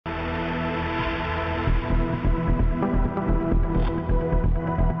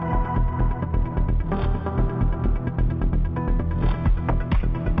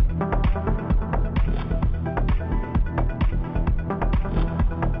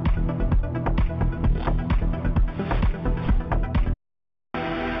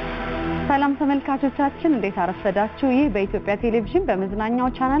ሰላም ተመልካቾቻችን እንዴት አረፈዳችሁ? ይህ በኢትዮጵያ ቴሌቪዥን በመዝናኛው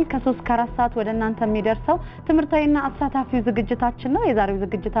ቻናል ከ3 ከ4 ሰዓት ወደ እናንተ የሚደርሰው ትምህርታዊና አሳታፊው ዝግጅታችን ነው። የዛሬው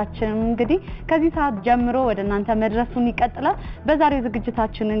ዝግጅታችን እንግዲህ ከዚህ ሰዓት ጀምሮ ወደ እናንተ መድረሱን ይቀጥላል። በዛሬው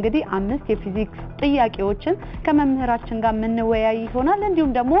ዝግጅታችን እንግዲህ 5 የፊዚክስ ጥያቄዎችን ከመምህራችን ጋር ምንወያይ ይሆናል።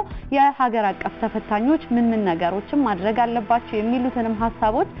 እንዲሁም ደግሞ የሀገር አቀፍ ተፈታኞች ምን ነገሮችን ማድረግ አለባቸው የሚሉትንም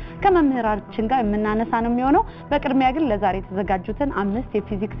ሐሳቦች ከመምህራችን ጋር የምናነሳ ነው የሚሆነው። በቅድሚያ ግን ለዛሬ የተዘጋጁትን 5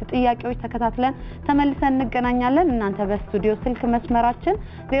 የፊዚክስ ጥያቄዎች ተከታትለን ተመልሰን እንገናኛለን። እናንተ በስቱዲዮ ስልክ መስመራችን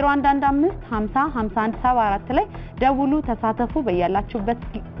 0115 50 51 74 ላይ ደውሉ፣ ተሳተፉ። በያላችሁበት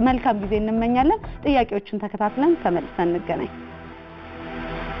መልካም ጊዜ እንመኛለን። ጥያቄዎችን ተከታትለን ተመልሰን እንገናኝ።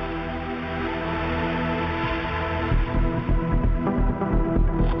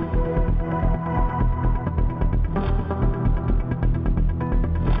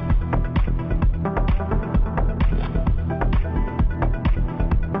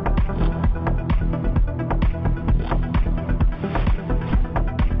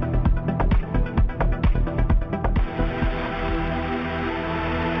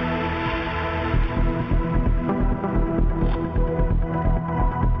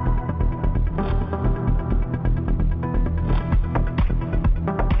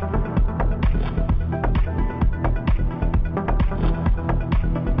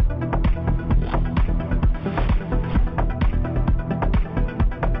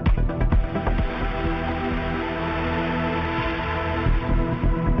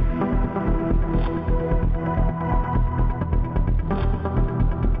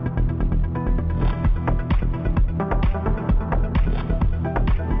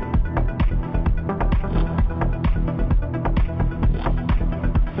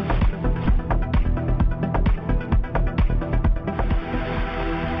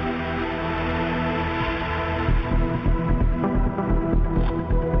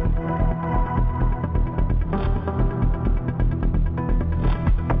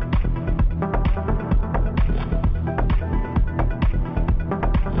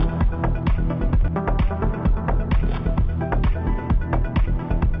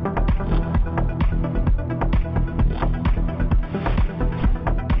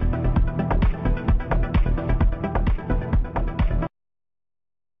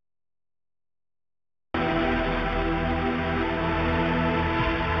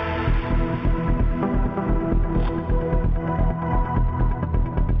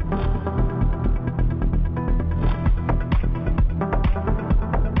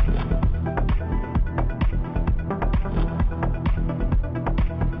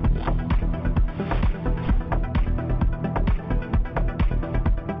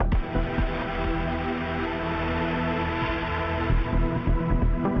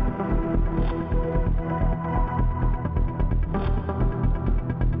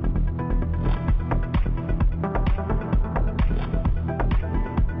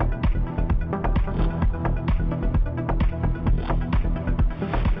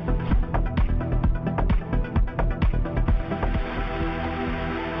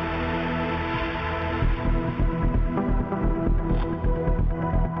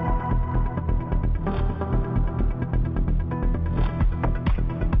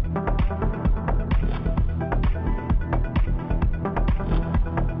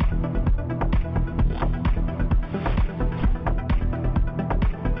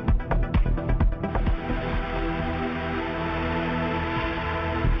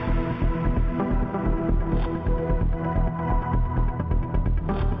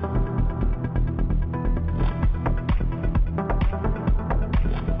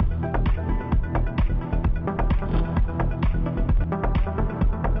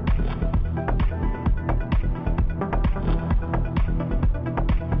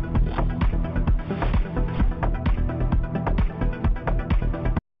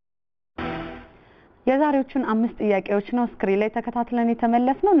 የዛሬዎቹን 5 ጥያቄዎች ነው ስክሪን ላይ ተከታትለን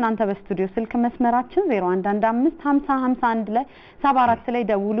የተመለስነው። እናንተ በስቱዲዮ ስልክ መስመራችን 0115 50 51 ላይ 74 ላይ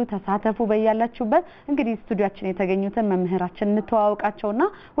ደውሉ፣ ተሳተፉ። በያላችሁበት እንግዲህ ስቱዲዮአችን የተገኙትን መምህራችን እንተዋወቃቸውና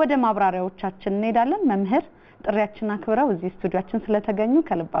ወደ ማብራሪያዎቻችን እንሄዳለን። መምህር ጥሪያችንን አክብረው እዚህ ስቱዲዮአችን ስለተገኙ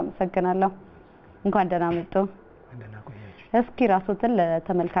ከልብ አመሰግናለሁ። እንኳን ደህና መጡ። እንደና ቆያችሁ። እስኪ ራስዎትን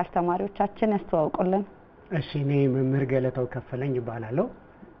ለተመልካች ተማሪዎቻችን ያስተዋውቁልን። እሺ፣ እኔ መምህር ገለታው ከፈለኝ ይባላለሁ።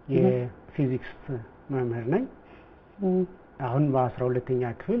 የፊዚክስ መምህር ነኝ። አሁን በ12ኛ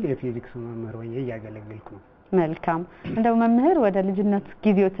ክፍል የፊዚክስ መምህር ሆኜ እያገለገልኩ ነው። መልካም። እንደው መምህር ወደ ልጅነት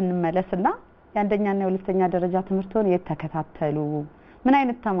ጊዜዎት እንመለስና የአንደኛና የሁለተኛ ደረጃ ትምህርቶን የተከታተሉ ምን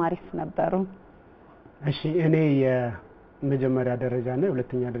አይነት ተማሪስ ነበሩ? እሺ፣ እኔ የመጀመሪያ ደረጃና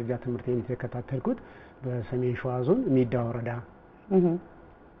የሁለተኛ ደረጃ ትምህርቴን የተከታተልኩት በሰሜን ሸዋ ዞን ሚዳ ወረዳ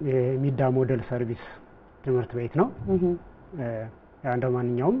የሚዳ ሞዴል ሰርቪስ ትምህርት ቤት ነው።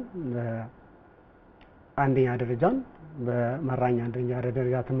 እንደማንኛውም አንደኛ ደረጃን በመራኛ አንደኛ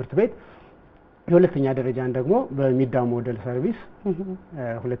ደረጃ ትምህርት ቤት የሁለተኛ ደረጃን ደግሞ በሚዳ ሞዴል ሰርቪስ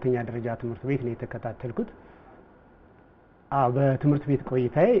ሁለተኛ ደረጃ ትምህርት ቤት ነው የተከታተልኩት። በትምህርት ቤት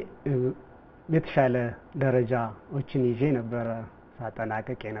ቆይታዬ የተሻለ ደረጃዎችን ይዤ ነበር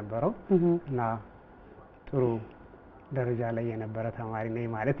ሳጠናቀቅ የነበረው እና ጥሩ ደረጃ ላይ የነበረ ተማሪ ነኝ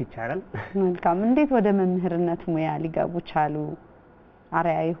ማለት ይቻላል። መልካም። እንዴት ወደ መምህርነት ሙያ ሊገቡ ቻሉ?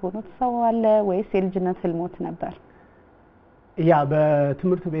 አርአያ የሆኑት ሰው አለ ወይስ የልጅነት ህልሞት ነበር? ያ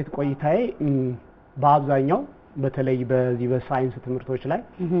በትምህርት ቤት ቆይታዬ በአብዛኛው በተለይ በዚህ በሳይንስ ትምህርቶች ላይ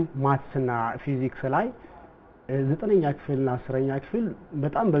ማትስና ፊዚክስ ላይ 9ኛ ክፍልና 10ኛ ክፍል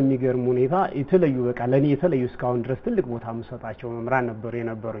በጣም በሚገርም ሁኔታ የተለዩ በቃ ለኔ የተለዩ እስካሁን ድረስ ትልቅ ቦታ መስጠታቸው መምህራን ነበሩ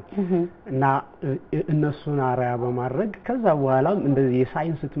የነበሩኝ እና እነሱን አርአያ በማድረግ ከዛ በኋላም እንደዚህ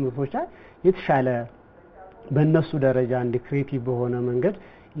የሳይንስ ትምህርቶች ላይ የተሻለ በእነሱ ደረጃ እንደ ክሬቲቭ በሆነ መንገድ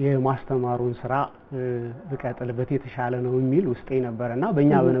የማስተማሩን ስራ በቀጥልበት የተሻለ ነው የሚል ውስጤ ነበርና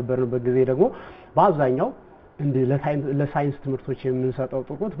በእኛ በነበርንበት ጊዜ ደግሞ በአብዛኛው እንደ ለሳይንስ ትምህርቶች የምንሰጠው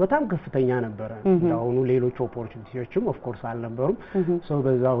ጥቁት በጣም ከፍተኛ ነበር። እንዳውኑ ሌሎች ኦፖርቹኒቲዎችም ኦፍ ኮርስ አልነበሩም።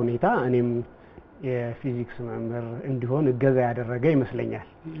 በዛ ሁኔታ እኔም የፊዚክስ መምህር እንዲሆን እገዛ ያደረገ ይመስለኛል።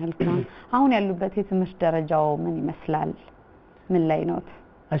 መልካም። አሁን ያሉበት የትምህርት ደረጃው ምን ይመስላል? ምን ላይ ነው?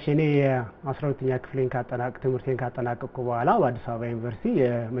 እሺ እኔ 12ኛ ክፍሌን ትምህርቴን ካጠናቀቅኩ በኋላ በአዲስ አበባ ዩኒቨርሲቲ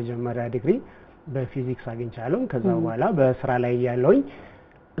የመጀመሪያ ዲግሪ በፊዚክስ አግኝቻለሁ። ከዛ በኋላ በስራ ላይ ያለውኝ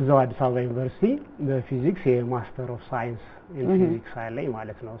እዛው አዲስ አበባ ዩኒቨርሲቲ በፊዚክስ የማስተር ኦፍ ሳይንስ ፊዚክስ አለኝ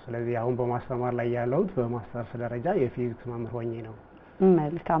ማለት ነው። ስለዚህ አሁን በማስተማር ላይ ያለሁት በማስተርስ ደረጃ የፊዚክስ መምህር ሆኜ ነው።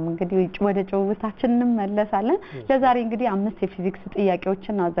 መልካም። እንግዲህ ወደ ጨዋታችን እንመለሳለን። ለዛሬ እንግዲህ 5 የፊዚክስ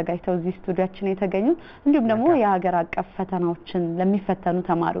ጥያቄዎችን አዘጋጅተው እዚህ ስቱዲዮአችን የተገኙት እንዲሁም ደግሞ የሀገር አቀፍ ፈተናዎችን ለሚፈተኑ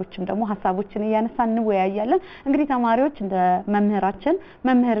ተማሪዎችም ደግሞ ሐሳቦችን እያነሳን እንወያያለን። እንግዲህ ተማሪዎች እንደ መምህራችን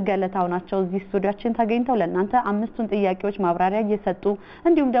መምህር ገለታው ናቸው እዚህ ስቱዲዮአችን ተገኝተው ለእናንተ 5ቱን ጥያቄዎች ማብራሪያ እየሰጡ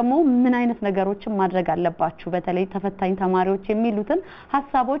እንዲሁም ደግሞ ምን አይነት ነገሮችን ማድረግ አለባችሁ በተለይ ተፈታኝ ተማሪዎች የሚሉትን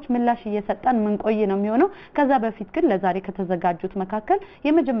ሐሳቦች ምላሽ እየሰጠን ምን ቆይ ነው የሚሆነው። ከዛ በፊት ግን ለዛሬ ከተዘጋጁት መካከል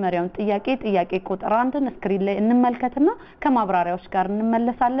የመጀመሪያውን ጥያቄ ቁጥር 1 ስክሪን ላይ እንመልከትና ከማብራሪያዎች ጋር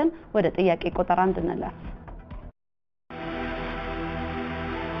እንመለሳለን። ወደ ጥያቄ ቁጥር 1 እንለፍ።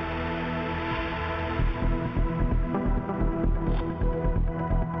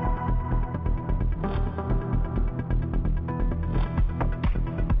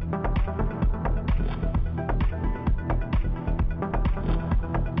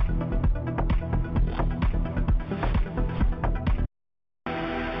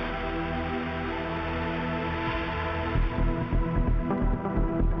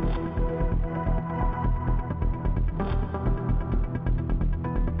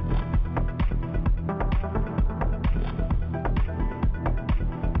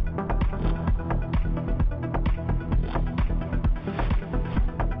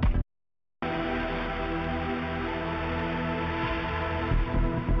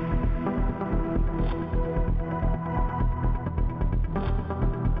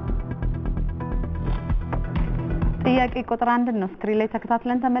 ጥያቄ ቁጥር 1 ነው ስክሪን ላይ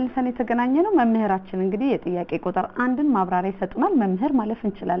ተከታትለን ተመልሰን የተገናኘነው። መምህራችን እንግዲህ የጥያቄ ቁጥር 1ን ማብራሪያ ይሰጡናል። መምህር ማለፍ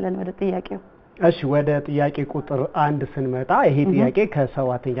እንችላለን ወደ ጥያቄው። እሺ ወደ ጥያቄ ቁጥር 1 ስንመጣ ይሄ ጥያቄ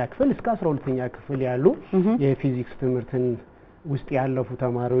ከ7ኛ ክፍል እስከ 12ኛ ክፍል ያሉ የፊዚክስ ትምህርትን ውስጥ ያለፉ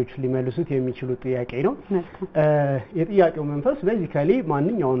ተማሪዎች ሊመልሱት የሚችሉት ጥያቄ ነው። የጥያቄው መንፈስ ቤዚካሊ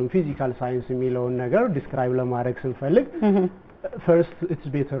ማንኛውንም ፊዚካል ሳይንስ የሚለውን ነገር ዲስክራይብ ለማድረግ ስንፈልግ first it's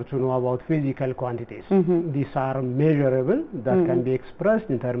better to know about physical quantities. These are measurable that can be expressed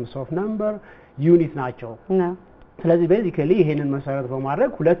in terms of number unit ናቸው። ስለዚህ ቤዚካሊ ይሄንን መሰረት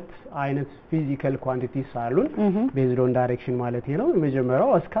በማድረግ ሁለት አይነት ፊዚካል ኳንቲቲስ አሉን ቤዝድ ኦን ዳይሬክሽን ማለት ነው። የመጀመሪያው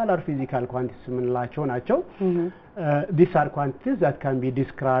ስካላር ፊዚካል ኳንቲቲስ የምንላቸው ናቸው። These are quantities that can be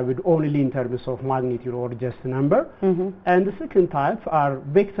described only in terms of magnitude or just number. And the second type are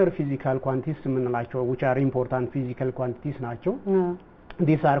vector physical quantities የምንላቸው which are important physical quantities ናቸው.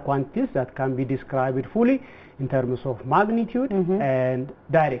 These are quantities that can be described fully in terms of magnitude and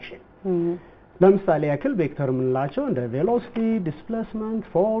direction. ለምሳሌ ያክል ቬክተር የምንላቸው እንደ ቬሎሲቲ፣ ዲስፕሌስመንት፣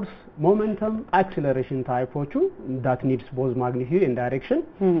 ፎርስ፣ ሞመንተም፣ አክሰለሬሽን ታይፖቹ that needs both magnitude and direction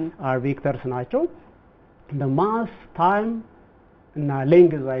are vectors ናቸው። the mass, time እና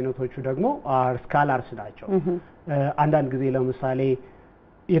length አይነቶቹ ደግሞ are scalars ናቸው። አንዳንድ ጊዜ ለምሳሌ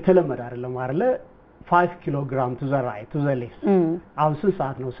የተለመደ አይደለም አይደለ 5 kilogram to the right to the left አሁን ስንት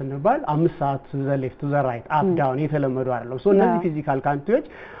ሰዓት ነው ስንባል 5 ሰዓት to the left to the right up down የተለመዱ አይደለም። so እነዚህ ፊዚካል ኳንቲቲዎች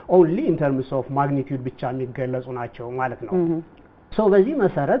only in terms of magnitude ብቻ የሚገለጹ ናቸው ማለት ነው። ሶ በዚህ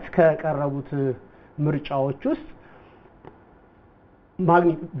መሰረት ከቀረቡት ምርጫዎች ውስጥ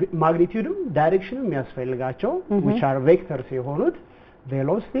ማግኒቲዩድም ዳይሬክሽንም የሚያስፈልጋቸው which are vectors የሆኑት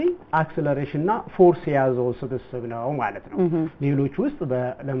velocity acceleration እና force የያዘው ስብስብ ነው ማለት ነው ሌሎች ውስጥ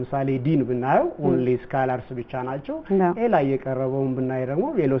ለምሳሌ ዲን ብናየው only scalars ብቻ ናቸው ላይ የቀረበውን ብናይ ደግሞ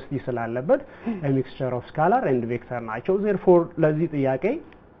velocity ስላለበት a mixture of scalar and vector ናቸው therefore ለዚህ ጥያቄ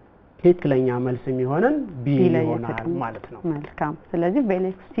ትክክለኛ መልስ የሚሆነን ቢ ይሆናል ማለት ነው መልካም ስለዚህ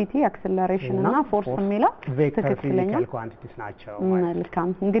velocity acceleration እና force የሚለው ትክክለኛ ኳንቲቲስ ናቸው መልካም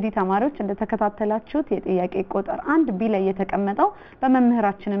እንግዲህ ተማሪዎች እንደተከታተላችሁት የጥያቄ ቁጥር 1 ቢ ላይ የተቀመጠው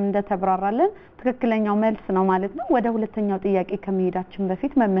በመምህራችንም እንደተብራራለን ትክክለኛው መልስ ነው ማለት ነው ወደ ሁለተኛው ጥያቄ ከመሄዳችን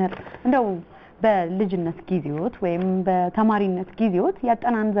በፊት መምህር እንደው በልጅነት ጊዜዎት ወይም በተማሪነት ጊዜዎት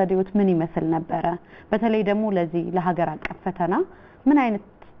ያጠናን ዘዴዎት ምን ይመስል ነበር በተለይ ደግሞ ለዚህ ለሀገር አቀፍ ፈተና ምን አይነት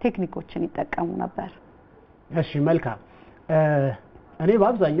ቴክኒኮችን ይጠቀሙ ነበር እሺ መልካም እኔ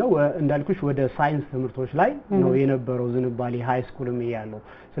በአብዛኛው እንዳልኩሽ ወደ ሳይንስ ትምህርቶች ላይ ነው የነበረው ዝንባሌ ሃይ ስኩልም ያለው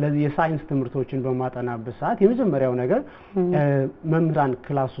ስለዚህ የሳይንስ ትምህርቶችን በማጠናበት ሰዓት የመጀመሪያው ነገር መምህራን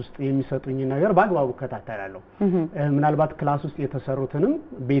ክላስ ውስጥ የሚሰጡኝ ነገር በአግባቡ ከታተላለሁ ምናልባት ክላስ ውስጥ የተሰሩትንም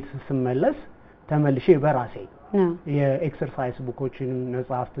ቤት ስመለስ ተመልሼ በራሴ የኤክሰርሳይዝ ቡኮችን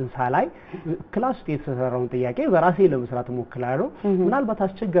መጽሐፍትን ሳላይ ክላስ ውስጥ የተሰራውን ጥያቄ በራሴ ለመስራት ሞክራለሁ ምናልባት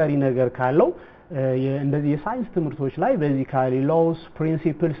አስቸጋሪ ነገር ካለው እንደዚህ የሳይንስ ትምህርቶች ላይ ቤዚካሊ ሎስ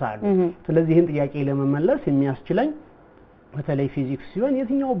ፕሪንሲፕልስ አሉ ስለዚህ ይህን ጥያቄ ለመመለስ የሚያስችለኝ በተለይ ፊዚክስ ሲሆን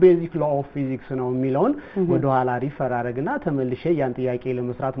የትኛው ቤዚክ ሎ ኦፍ ፊዚክስ ነው የሚለውን ወደ ኋላ ሪፈር አድርግና ተመልሼ ያን ጥያቄ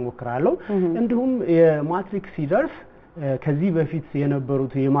ለመስራት ሞክራለሁ እንዲሁም የማትሪክስ ሲደርስ ከዚህ በፊት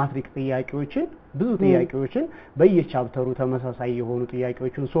የነበሩት የማትሪክ ጥያቄዎችን ብዙ ጥያቄዎችን በየቻፕተሩ ተመሳሳይ የሆኑ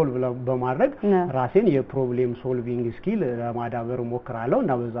ጥያቄዎችን ሶልቭ በማድረግ ራሴን የፕሮብሌም ሶልቪንግ ስኪል ለማዳበር ሞክራለሁ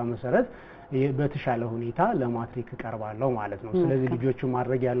እና በዛ መሰረት በተሻለ ሁኔታ ለማትሪክ ቀርባለሁ ማለት ነው ስለዚህ ልጆቹ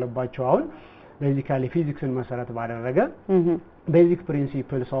ማድረግ ያለባቸው አሁን ቤዚካሊ ፊዚክስን መሰረት ባደረገ ቤዚክ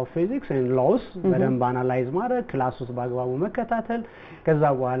ፕሪንሲፕልስ ኦፍ ፊዚክስ ኤንድ ሎስ በደንብ አናላይዝ ማድረግ ክላስ ውስጥ በአግባቡ መከታተል ከዛ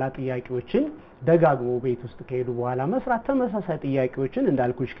በኋላ ጥያቄዎችን ደጋግሞ ቤት ውስጥ ከሄዱ በኋላ መስራት ተመሳሳይ ጥያቄዎችን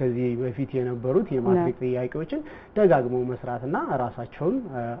እንዳልኩሽ ከዚህ በፊት የነበሩት የማትሪክ ጥያቄዎችን ደጋግሞ መስራትና ራሳቸውን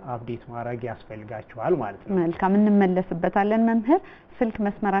አፕዴት ማድረግ ያስፈልጋቸዋል ማለት ነው መልካም እንመለስበታለን መምህር ስልክ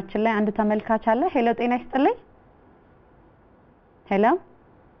መስመራችን ላይ አንድ ተመልካች አለ ሄሎ ጤና ይስጥልኝ ሄሎ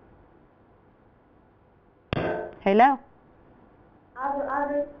ሄሎ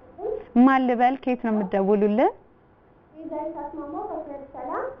ማን ልበል ከየት ነው የምትደውሉልን ቤዛዊት አስማማው ከፍኖተ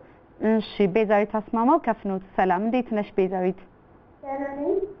ሰላም እሺ ቤዛዊት አስማማው ከፍኖተ ሰላም እንዴት ነሽ ቤዛዊት ደህና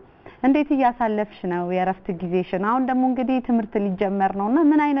ነኝ እንዴት እያሳለፍሽ ነው የረፍት ጊዜሽን አሁን ደግሞ እንግዲህ ትምህርት ሊጀመር ነውና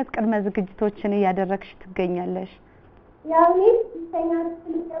ምን አይነት ቅድመ ዝግጅቶችን እያደረግሽ ትገኛለሽ ያው እኔ ስተኛ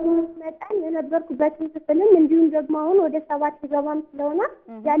ክፍል መጣን የነበርኩበትን ክፍልም እንዲሁም ደግሞ አሁን ወደ 7 ገባም ስለሆነ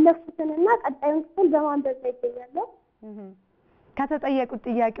ያለፉትንና ቀጣዩን ክፍል በማንበብ ላይ ይገኛለሁ ከተጠየቁት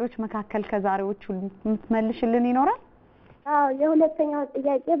ጥያቄዎች መካከል ከዛሬዎቹ የምትመልሽልን ይኖራል አዎ የሁለተኛው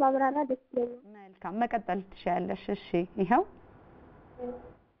ጥያቄ ባብራራ ደስ ይለኛል መልካም መቀጠል ትችያለሽ እሺ ይሄው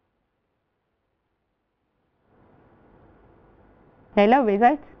ሄሎ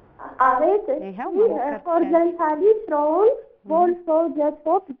ቤዛዊት አቤት horizontally thrown ball through the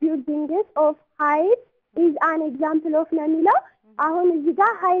top buildings of height is an example of ነው የሚለው አሁን እዚህ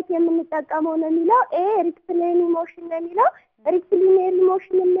ጋር height የምንጠቀመው ነው የሚለው a rectilinear motion ነው የሚለው rectilinear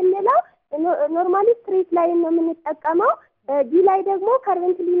motion የምንለው ኖርማሊ ስትሬት ላይን ነው የምንጠቀመው ዲ ላይ ደግሞ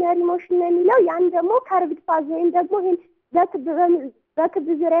curvilinear motion ነው የሚለው ያን ደግሞ curved path ወይም ደግሞ ይሄን በክብ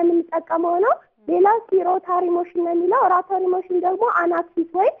ዙሪያ የምንጠቀመው ነው ሌላው ሮታሪ ሞሽን ነው የሚለው ሮታሪ ሞሽን ደግሞ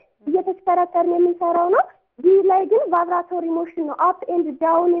አናክሲስ ወይ እየተሽከረከርን የምንሰራው ነው ዲ ላይ ግን ቫይብራቶሪ ሞሽን ነው አፕ ኤንድ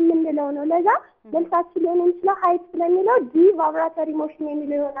ዳውን የምንለው ነው ለዛ መልሳችን ሊሆን ይችላል ሃይት ስለሚለው ዲ ቫይብራቶሪ ሞሽን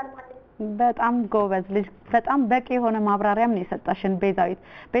የሚለው ይሆናል ማለት ነው በጣም ጎበዝ ልጅ በጣም በቂ የሆነ ማብራሪያም ነው የሰጣሽን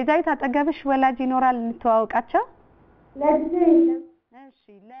ቤዛዊት አጠገብሽ ወላጅ ይኖራል እንተዋወቃቸው ለዚህ እሺ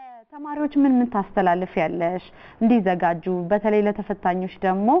ለተማሪዎች ምን ታስተላልፊያለሽ እንዲዘጋጁ በተለይ ለተፈታኞች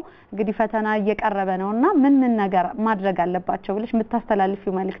ደግሞ እንግዲህ ፈተና እየቀረበ ነውና ምን ነገር ማድረግ አለባቸው ብለሽ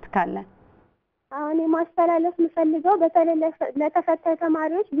የምታስተላልፊው መልእክት ካለ አሁን ማስተላለፍ ምፈልገው በተለይ ለተፈታኝ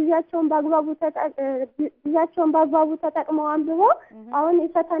ተማሪዎች ጊዜያቸውን በአግባቡ ተጠቅመው አንብበው አሁን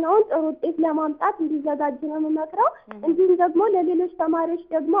የፈተናውን ጥሩ ውጤት ለማምጣት እንዲዘጋጁ ነው የምመክረው እንዲሁም ደግሞ ለሌሎች ተማሪዎች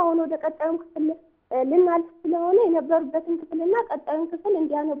ደግሞ አሁን ወደ ቀጣዩ ክፍል ልናልፍ ስለሆነ የነበሩበትን ክፍልና ቀጣዩን ክፍል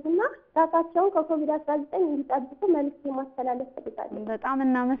እንዲያነቡና ራሳቸውን ከኮቪድ-19 እንዲጠብቁ መልእክት ማስተላለፍ ፈልጋለሁ በጣም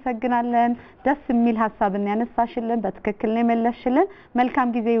እናመሰግናለን ደስ የሚል ሐሳብን ያነሳሽልን በትክክል ነው የመለስሽልን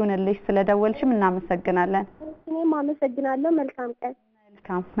መልካም ጊዜ ይሁንልሽ ስለደወልሽም እናመሰግናለን እኔም አመሰግናለሁ መልካም ቀን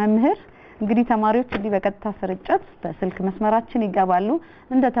መልካም መምህር እንግዲህ ተማሪዎች እንዲህ በቀጥታ ስርጭት በስልክ መስመራችን ይገባሉ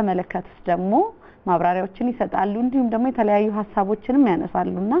እንደተመለከቱት ደግሞ ማብራሪያዎችን ይሰጣሉ እንዲሁም ደግሞ የተለያዩ ሐሳቦችንም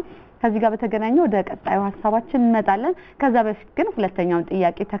ያነሳሉና ከዚህ ጋር በተገናኘ ወደ ቀጣዩ ሐሳባችን እንመጣለን ከዛ በፊት ግን ሁለተኛውን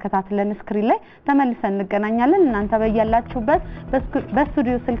ጥያቄ ተከታትለን ስክሪን ላይ ተመልሰን እንገናኛለን እናንተ በያላችሁበት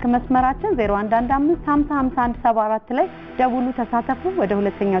በስቱዲዮ ስልክ መስመራችን 0115505174 ላይ ደውሉ ተሳተፉ ወደ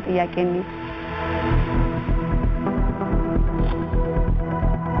ሁለተኛው ጥያቄ እንሂድ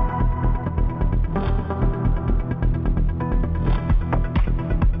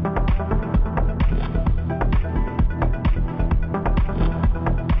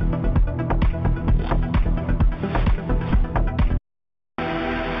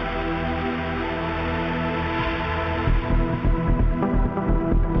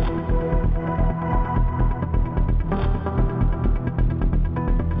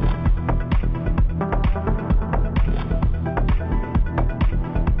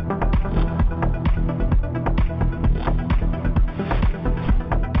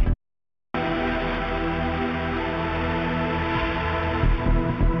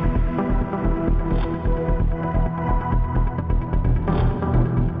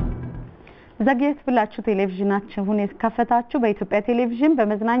ዘግየት ብላችሁ ቴሌቪዥናችሁን የከፈታችሁ በኢትዮጵያ ቴሌቪዥን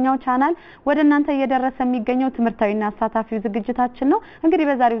በመዝናኛው ቻናል ወደ እናንተ እየደረሰ የሚገኘው ትምህርታዊና አሳታፊው ዝግጅታችን ነው እንግዲህ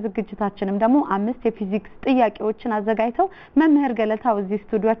በዛሬው ዝግጅታችንም ደግሞ 5 የፊዚክስ ጥያቄዎችን አዘጋጅተው መምህር ገለታው እዚህ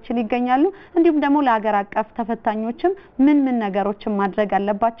ስቱዲዮአችን ይገኛሉ እንዲሁም ደግሞ ለሀገር አቀፍ ተፈታኞችም ምን ነገሮችን ማድረግ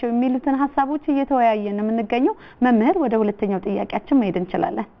አለባቸው የሚሉትን ሐሳቦች እየተወያየን የምንገኘው መምህር ወደ ሁለተኛው ጥያቄያችን መሄድ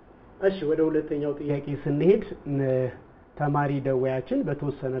እንችላለን እሺ ወደ ሁለተኛው ጥያቄ ስንሄድ ተማሪ ደውያችን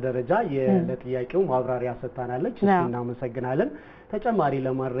በተወሰነ ደረጃ ለጥያቄው ማብራሪያ ሰጣናለች እና መሰግናለን ተጨማሪ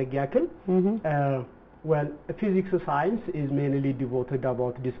ለማድረግ ያክል well physics science is mainly devoted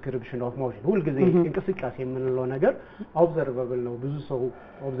about description of motion ሁሉ ጊዜ እንቅስቃሴ የምንለው ነገር observable ነው ብዙ ሰው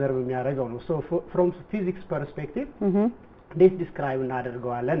observe የሚያደርገው ነው so from physics perspective እንዴት describe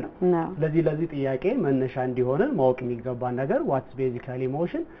እናደርገዋለን ነው ለዚህ ጥያቄ መነሻ እንዲሆን ማወቅ የሚገባ ነገር what's basically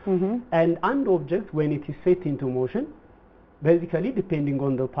motion and an object when it is set into motion basically depending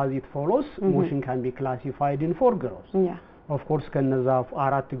on the path it follows motion can be classified in 4 groups of course ከነዛ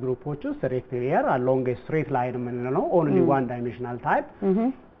አራት ግሩፖች ውስጥ rectangular along a straight line የምንለው only one dimensional type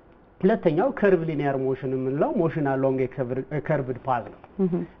ሁለተኛው curved linear motion የምንለው motion along a curved path ነው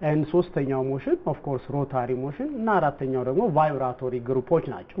and ሶስተኛው motion of course rotary motion እና አራተኛው ደግሞ vibratory ግሩፖች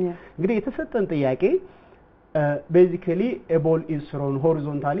ናቸው እንግዲህ የተሰጠን ጥያቄ basically a ball is thrown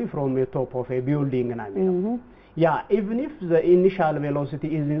horizontally from the top of a building ነው Yeah, even if the initial velocity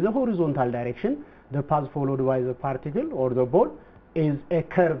is in the horizontal direction, the path followed by the particle or the ball is a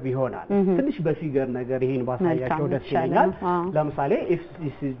curve ይሆናል ትንሽ በፊገር ነገር ይሄን ባሳያቸው ደስ ይላል ለምሳሌ if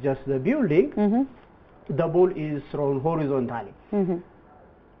this is just the building the ball is thrown horizontally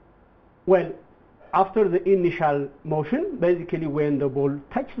well after the initial motion basically when the ball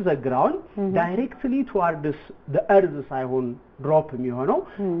touches the ground directly towards the earth ሳይሆን drop የሚሆነው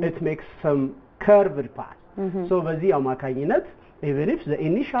it makes some curved path so በዚህ አማካኝነት even if the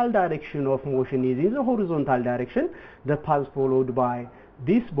initial direction of motion is in the horizontal direction the path followed by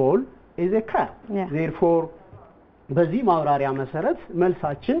this ball is a curve therefore በዚህ ማብራሪያ መሰረት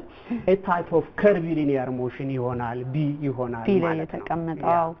መልሳችን a type of curved linear motion ይሆናል b ይሆናል ማለት ነው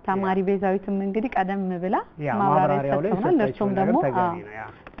ተቀመጠው ተማሪ ቤዛዊትም እንግዲህ ቀደም ብላ ማብራሪያ ሰጥተውናል ለርሱም ደግሞ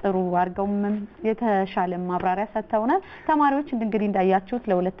ጥሩ አርገው የተሻለ ማብራሪያ ሰጥተውናል ተማሪዎች እንግዲህ እንዳያችሁት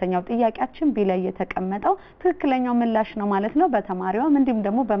ለሁለተኛው ጥያቄያችን ቢ ላይ የተቀመጠው ትክክለኛው ምላሽ ነው ማለት ነው በተማሪውም እንዲሁም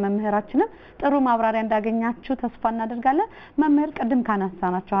ደግሞ በመምህራችንም ጥሩ ማብራሪያ እንዳገኛችሁ ተስፋ እናደርጋለን መምህር ቀደም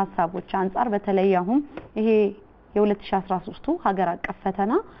ካናሳናቸው ሐሳቦች አንፃር በተለይ አሁን ይሄ የ2013 ሀገር አቀፍ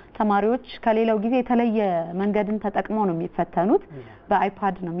ፈተና ተማሪዎች ከሌላው ጊዜ የተለየ መንገድን ተጠቅመው ነው የሚፈተኑት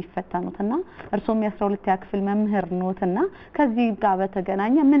በአይፓድ ነው የሚፈተኑትና እርሶም የ12ኛ ክፍል መምህር ኖትና ከዚህ ጋር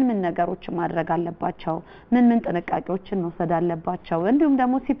በተገናኘ ምን ነገሮች ማድረግ አለባቸው ምን ጥንቃቄዎችን መውሰድ አለባቸው እንዲሁም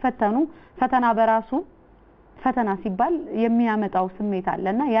ደግሞ ሲፈተኑ ፈተና በራሱ ፈተና ሲባል የሚያመጣው ስሜት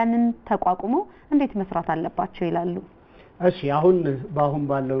አለና ያንን ተቋቁሞ እንዴት መስራት አለባቸው ይላሉ እሺ አሁን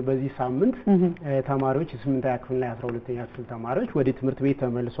ባለው በዚህ ሳምንት ተማሪዎች 8ኛ ክፍልና 12ኛ ክፍል ተማሪዎች ወደ ትምህርት ቤት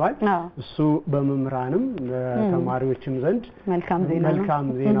ተመልሰዋል እሱ በመምህራንም ተማሪዎችም ዘንድ መልካም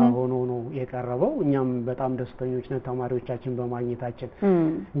ዜና ሆኖ ነው የቀረበው እኛም በጣም ደስተኞች ነን ተማሪዎቻችን በማግኘታችን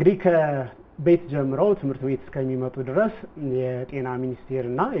እንግዲህ ከቤት ጀምረው ትምህርት ቤት እስከሚመጡ ድረስ የጤና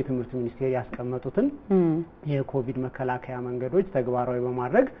ሚኒስቴርና የትምህርት ሚኒስቴር ያስቀመጡትን የኮቪድ መከላከያ መንገዶች ተግባራዊ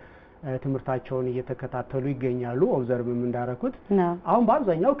በማድረግ ትምህርታቸውን እየተከታተሉ ይገኛሉ ኦብዘርቭም እንዳረኩት አሁን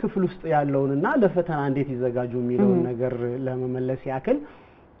በአብዛኛው ክፍል ውስጥ ያለውንና ለፈተና እንዴት ይዘጋጁ የሚለውን ነገር ለመመለስ ያክል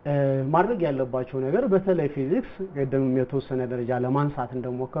ማድረግ ያለባቸው ነገር በተለይ ፊዚክስ ቀደም የተወሰነ ደረጃ ለማንሳት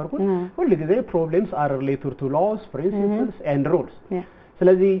እንደሞከርኩት ሁሉ ጊዜ problems are related to laws, principles and rules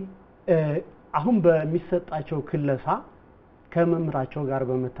ስለዚህ አሁን በሚሰጣቸው ክለሳ ከመምህራቸው ጋር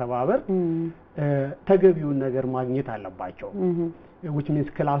በመተባበር ተገቢውን ነገር ማግኘት አለባቸው which means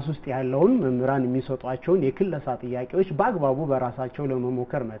ክላስ ውስጥ ያለውን መምህራን የሚሰጧቸውን የክለሳ ጥያቄዎች በአግባቡ በራሳቸው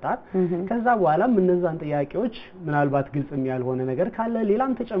ለመሞከር መጣር ከዛ በኋላም እነዛን ጥያቄዎች ምናልባት ግልጽ ያልሆነ ነገር ካለ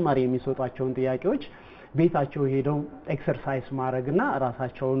ሌላም ተጨማሪ የሚሰጧቸውን ጥያቄዎች ቤታቸው ሄደው ኤክሰርሳይዝ ማድረግና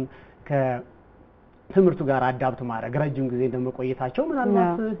ራሳቸውን ከትምህርቱ ጋር አዳፕት ማድረግ ረጅም ጊዜ እንደመቆየታቸው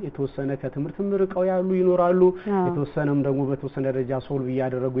ምናልባት የተወሰነ ከትምህርት ምርቀው ያሉ ይኖራሉ የተወሰነም ደግሞ በተወሰነ ደረጃ ሶልቭ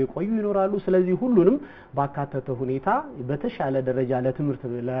ያደረጉ የቆዩ ይኖራሉ ስለዚህ ሁሉንም ባካተተ ሁኔታ በተሻለ ደረጃ ለትምህርት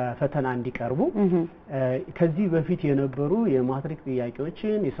ለፈተና እንዲቀርቡ ከዚህ በፊት የነበሩ የማትሪክ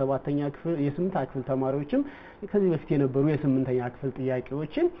ጥያቄዎችን የ7ኛ ክፍል የ8ኛ ክፍል ተማሪዎችም ከዚህ በፊት የነበሩ የ8ኛ ክፍል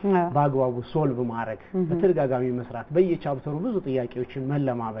ጥያቄዎችን በአግባቡ ሶልቭ ማድረግ በተደጋጋሚ መስራት በየቻፕተሩ ብዙ ጥያቄዎችን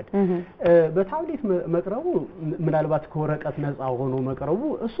መለማመድ በታብሌት መቅረቡ ምናልባት ከወረቀት ነፃ ሆኖ መቅረቡ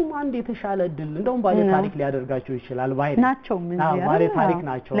እሱም አንድ የተሻለ እድል እንደውም ባለ ታሪክ ሊያደርጋቸው ይችላል ባይ ናቸው ባለ ታሪክ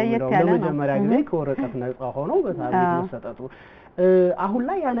ናቸው ለመጀመሪያ ጊዜ ከወረቀት ነፃ ሆኖ በታብሌት መሰጠቱ አሁን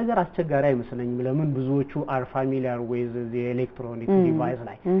ላይ ያ ነገር አስቸጋሪ አይመስለኝም ለምን ብዙዎቹ are familiar with the electronic device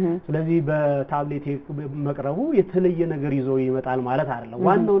ላይ ስለዚህ በታብሌት መቅረቡ የተለየ ነገር ይዞ ይመጣል ማለት አይደለም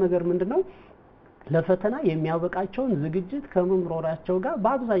ዋናው ነገር ምንድነው ለፈተና የሚያበቃቸውን ዝግጅት ከመምህራቸው ጋር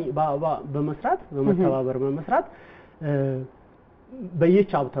በመስራት በመተባበር በመስራት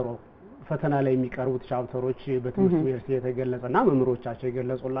በየቻፕተሩ ፈተና ላይ የሚቀርቡት ቻፕተሮች በትምህርት ሚኒስቴር የተገለጸና መምህሮቻቸው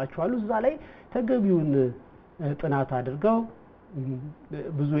የገለጹላቸዋል እዛ ላይ ተገቢውን ጥናት አድርገው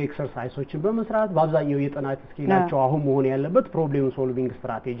ብዙ ኤክሰርሳይሶችን በመስራት በአብዛኛው የጥናት ስኪላቸው አሁን መሆን ያለበት ፕሮብሌም ሶልቪንግ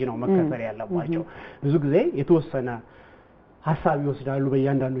ስትራቴጂ ነው መከተል ያለባቸው ብዙ ጊዜ የተወሰነ ሐሳብ ይወስዳሉ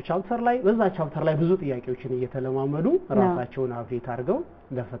በእያንዳንዱ ቻፕተር ላይ በዛ ቻፕተር ላይ ብዙ ጥያቄዎችን እየተለማመዱ ራሳቸውን አፕዴት አድርገው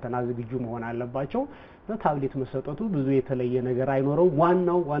ለፈተና ዝግጁ መሆን አለባቸው በታብሌት መሰጠቱ ብዙ የተለየ ነገር አይኖረው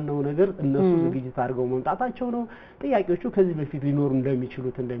ዋናው ነገር እነሱ ዝግጅት አድርገው መምጣታቸው ነው ጥያቄዎቹ ከዚህ በፊት ሊኖሩ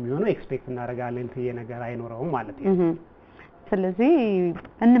እንደሚችሉት እንደሚሆነው ኤክስፔክት እናደርጋለን ተየ ነገር አይኖረውም ማለት ነው ስለዚህ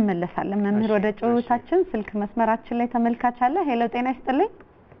እንመለሳለን መምህር ወደ ጨዋታችን ስልክ መስመራችን ላይ ተመልካች አለ ሄሎ ጤና ይስጥልኝ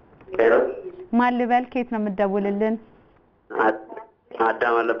ሄሎ ማን ልበል ከየት ነው የምትደውልልን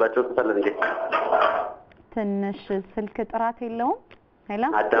አዳም አለባቸው ከፈለኝ እንዴ ትንሽ ስልክ ጥራት የለውም ሄሎ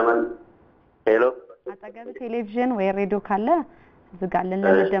አዳም ሄሎ አጠገብ ቴሌቪዥን ወይ ሬዲዮ ካለ ዝጋልን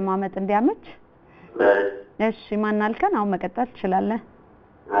ለመደማመጥ እንዲያመች እሺ ማን አልከን አሁን መቀጠል ትችላለህ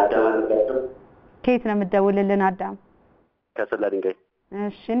አዳም አለባቸው ከየት ነው የምትደውልልን አዳም ከሰላም እንዴ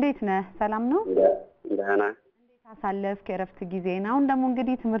እሺ እንዴት ነህ ሰላም ነው ደህና እንዴት አሳለፍክ የረፍት ጊዜ ነው አሁን ደግሞ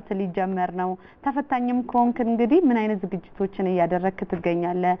እንግዲህ ትምህርት ሊጀመር ነው ተፈታኝም ኮንክ እንግዲህ ምን አይነት ዝግጅቶችን እያደረክ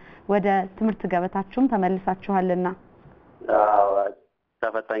ትገኛለህ ወደ ትምህርት ገበታችሁም ተመልሳችኋልና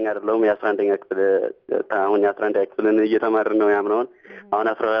ተፈታኝ አይደለም የ11ኛ ክፍል አሁን የ11ኛ ክፍልን እየተማርን ነው ያምነውን አሁን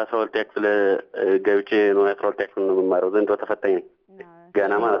 12ኛ ክፍል ገብቼ ነው 12ኛ ክፍል ነው የምማረው ዘንድሮ ተፈታኝ ነኝ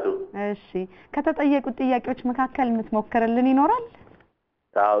ገና ማለት ነው እሺ ከተጠየቁት ጥያቄዎች መካከል የምትሞክርልን ይኖራል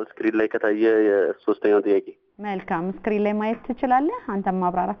ስክሪን ላይ ከታየ ሶስተኛው ጥያቄ መልካም ስክሪን ላይ ማየት ትችላለህ አንተም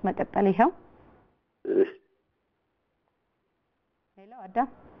ማብራራት መቀጠል ይሄው ሄሎ አዳም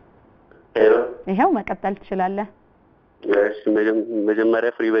ሄሎ ይሄው መቀጠል ትችላለህ እሺ መጀመሪያ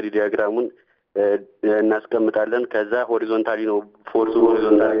ፍሪ ቦዲ ዲያግራሙን እናስቀምጣለን ከዛ ሆሪዞንታሊ ነው ፎርሱ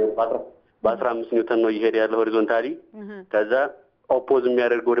ሆሪዞንታሊ በ15 ኒውተን ነው ይሄድ ያለው ሆሪዞንታሊ ከዛ ኦፖዝ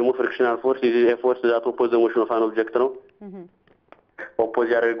የሚያደርገው ደግሞ ፍሪክሽናል ፎርስ ፎርስ ዛት ኦፖዝ ዘ ሞሽን ኦፍ አን ኦብጀክት ነው ኦፖዝ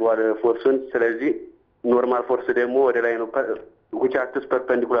ያደርገዋል ፎርስን ስለዚህ ኖርማል ፎርስ ደግሞ ወደ ላይ ነው which acts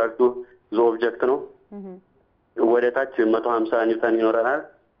perpendicular to the object ነው ወደ ታች 150 ኒውተን ይኖራል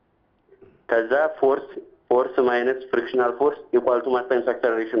ከዛ ፎርስ ማይነስ ፍሪክሽናል ፎርስ ኢኳል ቱ ማስ ታይምስ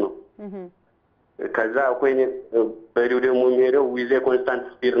አክሰለሬሽን ነው ከዛ ኮይኔ በሪው ደግሞ የሚሄደው ዊዝ ኮንስታንት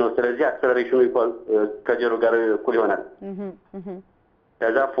ስፒድ ነው ስለዚህ አክሰለሬሽኑ ኢኳል ከዜሮ ጋር እኩል ይሆናል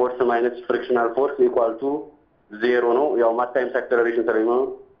ከዛ ፎርስ ማይነስ ፍሪክሽናል ፎርስ ኢኳል ቱ ዜሮ ነው ያው ማስ ታይምስ አክሰለሬሽን ስለሚሆን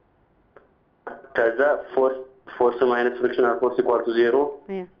ከዛ ፎርስ ማይነስ ፍሪክሽናል ፎርስ ኢኳል ቱ ዜሮ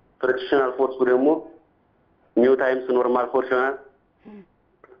ፍሪክሽናል ፎርስ ደግሞ ኒው ታይምስ ኖርማል ፎርስ ይሆናል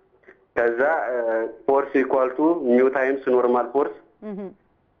ከዛ ፎርስ ኢኳል ቱ ኒው ታይምስ ኖርማል ፎርስ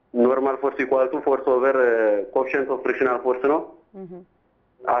ኖርማል ፎርስ ኢኳል ቱ ፎርስ ኦቨር ኮኤፊሺየንት ኦፍ ፍሪክሽናል ፎርስ ነው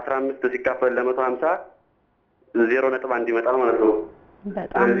 15 ሲካፈል ለ150 0.1 ይመጣል ማለት ነው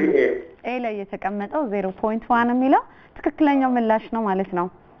በጣም ኤ ላይ የተቀመጠው 0.1 የሚለው ትክክለኛው ምላሽ ነው ማለት ነው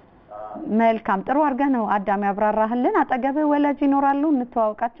መልካም ጥሩ አድርገህ ነው አዳም ያብራራህልን አጠገብህ ወላጅ ይኖራሉ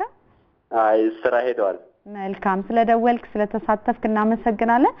እንተዋወቃቸው አይ ስራ ሄደዋል መልካም ስለደወልክ ስለተሳተፍክ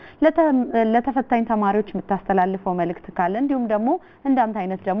እናመሰግናለን። ለተፈታኝ ተማሪዎች የምታስተላልፈው መልእክት ካለ እንዲሁም ደግሞ እንዳንተ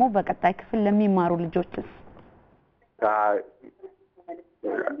አይነት ደግሞ በቀጣይ ክፍል ለሚማሩ ልጆችስ?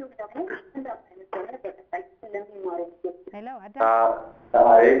 ሄሎ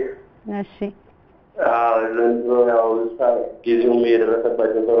እሺ ያው ጊዜውም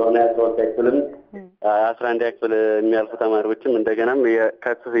እየደረሰባቸው ስለሆነ ያልተወጣ ክፍልም 11 ክፍል የሚያልፉ ተማሪዎችም እንደገናም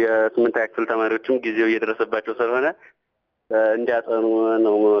የ8 ክፍል ተማሪዎችም ጊዜው እየደረሰባቸው ስለሆነ እንዲያጠኑ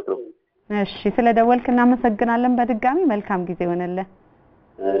ነው የምመክረው። እሺ ስለደወልክ እናመሰግናለን። በድጋሚ መልካም ጊዜ ይሆነልህ።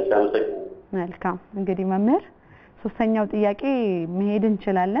 እሺ አመሰግናለሁ። መልካም እንግዲህ መምህር ሶስተኛው ጥያቄ መሄድ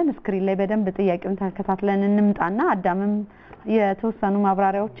እንችላለን። ስክሪን ላይ በደንብ ጥያቄውን ተከታትለን እንምጣና አዳምም የተወሰኑ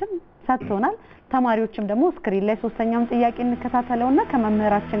ማብራሪያዎችን ሰጥቶናል። ተማሪዎችም ደግሞ ስክሪን ላይ ሶስተኛውን ጥያቄ እንከታተለውና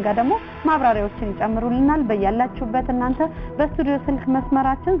ከመምህራችን ጋር ደግሞ ማብራሪያዎችን ይጨምሩልናል። በያላችሁበት እናንተ በስቱዲዮ ስልክ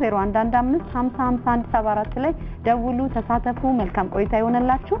መስመራችን 0115505174 ላይ ደውሉ፣ ተሳተፉ። መልካም ቆይታ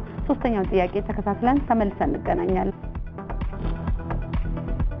ይሆነላችሁ። ሶስተኛውን ጥያቄ ተከታትለን ተመልሰን እንገናኛለን።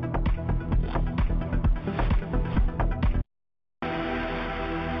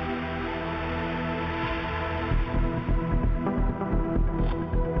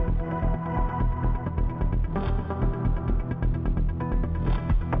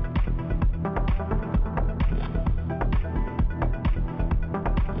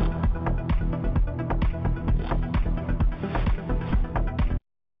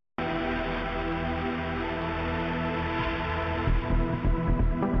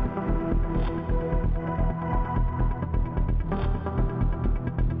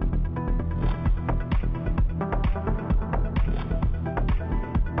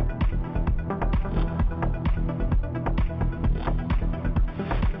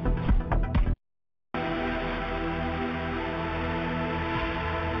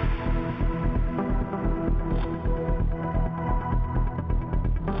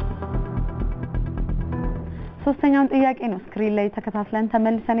 ሶስተኛውን ጥያቄ ነው ስክሪን ላይ ተከታትለን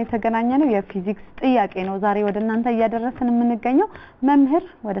ተመልሰን የተገናኘነው የፊዚክስ ጥያቄ ነው ዛሬ ወደ እናንተ እያደረስን የምንገኘው። መምህር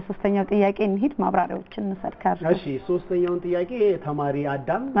ወደ ሶስተኛው ጥያቄ እንሂድ፣ ማብራሪያዎችን እንሰጥከር። እሺ ሶስተኛውን ጥያቄ ተማሪ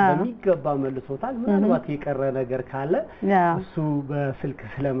አዳም በሚገባ መልሶታል። ምናልባት የቀረ ነገር ካለ እሱ በስልክ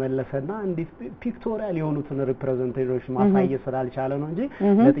ስለመለሰና እንዴት ፒክቶሪያል የሆኑትን ሪፕሬዘንቴሽኖች ማሳየት ስላልቻለ ነው እንጂ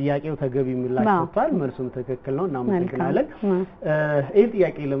ለጥያቄው ተገቢ ምላሽ ሰጥቷል። መልሱም ትክክል ነው። እናመሰግናለን። ይህ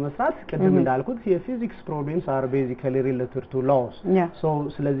ጥያቄ ለመስራት ቅድም እንዳልኩት የፊዚክስ ፕሮብሌምስ are basically related to laws. So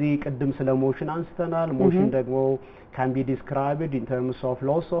ስለዚህ ቅድም ስለ ሞሽን አንስተናል። ሞሽን ደግሞ can be described in terms of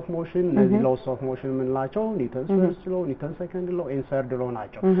laws of motion. እነዚህ laws of motion የምንላቸው ኒውተንስ ፈርስት ሎው፣ ኒውተን ሰከንድ ሎው፣ ኤንድ ሰርድ ሎው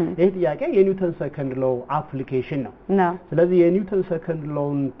ናቸው። ይህ ጥያቄ የኒውተን ሰከንድ ሎው አፕሊኬሽን ነው። ስለዚህ የኒውተን ሰከንድ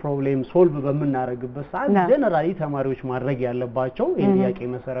ሎውን ፕሮብሌም ሶልቭ በምናደርግበት ሰዓት ጀነራሊ ተማሪዎች ማድረግ ያለባቸው ይህን ጥያቄ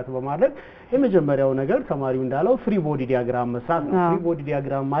መሰረት በማድረግ የመጀመሪያው ነገር ተማሪው እንዳለው ፍሪ ቦዲ ዲያግራም መስራት ነው። ፍሪ ቦዲ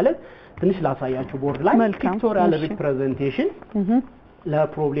ዲያግራም ማለት ትንሽ ላሳያችሁ ቦርድ ላይ ፒክቶሪያል ሪፕሬዘንቴሽን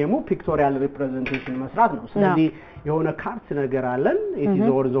ለፕሮብሌሙ ፒክቶሪያል ሪፕሬዘንቴሽን መስራት ነው። ስለዚህ የሆነ ካርት ነገር አለን it is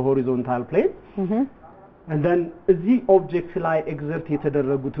over the horizontal plane and then እዚህ ኦብጀክት ላይ ኤግዘርት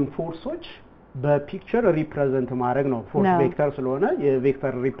የተደረጉትን ፎርሶች በፒክቸር ሪፕሬዘንት ማድረግ ነው። ፎርስ ቬክተር ስለሆነ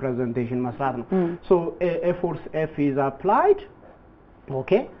የቬክተር ሪፕሬዘንቴሽን መስራት ነው። so a force F is applied.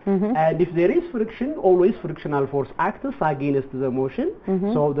 Okay, and if there is friction, always frictional force acts against the motion.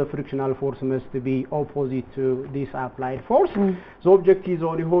 So the frictional force must be opposite to this applied force. The object is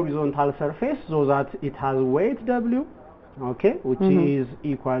on a horizontal surface so that it has weight W, okay, which is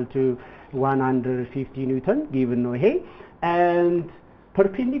equal to 150 Newton given no here, and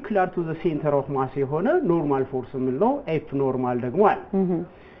perpendicular to the center of mass የሆነ normal force የምንለው F normal ደግሞ አለ።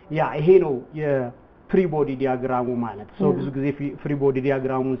 ያ ይሄ ነው ፍሪ ቦዲ ዲያግራሙ ማለት ነው። ብዙ ጊዜ ፍሪ ቦዲ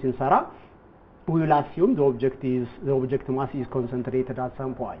ዲያግራሙን ሲንሰራ we will assume the object mass is concentrated at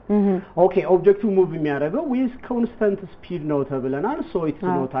some point. Okay, object move የሚያደርገው with constant speed ነው ተብለናል። so it's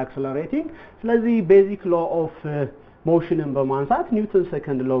not accelerating. ስለዚህ basic law of motion በማንሳት ኒውተን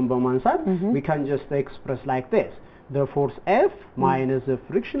ሰከንድ ሎውን በማንሳት we can just express like this. The force F minus the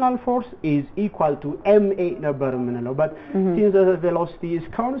frictional force is equal to ma ነበር የምንለው but since the velocity is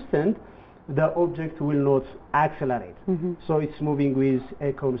constant the object will not accelerate. So it's moving with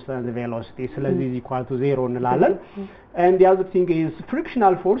a constant velocity. So is equal to 0 እንላለን. And the other thing is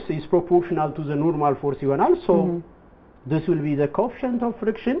frictional force is proportional to the normal force ይሆናል. So this will be the coefficient of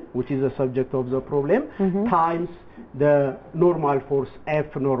friction, which is the subject of the problem, times the normal force F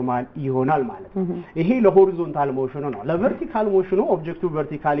normal ይሆናል ማለት ነው። ይሄ ለሆሪዞንታል ሞሽኑ ነው። ለቨርቲካል ሞሽኑ ኦብጀክቱ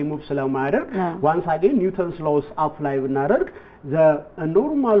ቨርቲካሊ ሙቭ ስለማያደርግ once again Newton's laws apply ብናደርግ the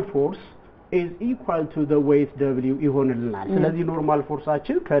normal force is equal to the weight W ይሆንልናል። ስለዚህ ኖርማል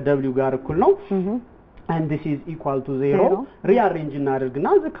ፎርሳችን ከW ጋር እኩል ነው and this is equal to 0. Rearrange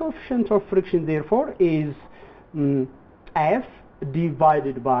now the coefficient of friction therefore is F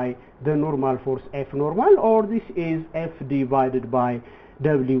divided by the normal force F normal, or this is F divided by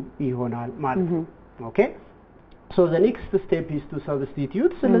W ይሆናል ማለት ነው okay. So the next step is to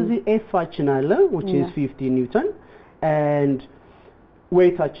substitute. ስለዚህ F አችን አለ which is 50 Newton and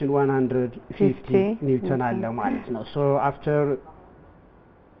weight አችን 150 Newton አለ ማለት ነው. So after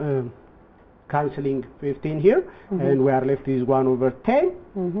cancelling 15 here and we are left with 1/10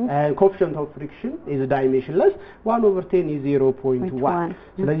 and coefficient of friction is dimensionless. 1/10 is 0.1.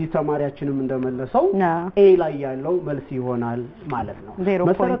 ስለዚህ ተማሪያችንም እንደመለሰው A ላይ ያለው መልስ ይሆናል ማለት ነው።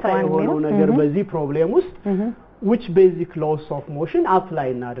 መሰረታዊ የሆነው ነገር በዚህ ፕሮብሌም ውስጥ which basic laws of motion apply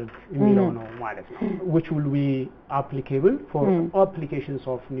እናድርግ የሚለው ነው ማለት ነው. which will be applicable for applications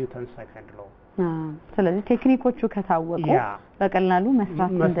of Newton's second law. ስለዚህ ቴክኒኮቹ ከታወቁ በቀላሉ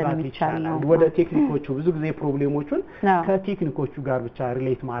መስራት እንደሚቻል ነው። ወደ ቴክኒኮቹ ብዙ ጊዜ ፕሮብሌሞቹን ከቴክኒኮቹ ጋር ብቻ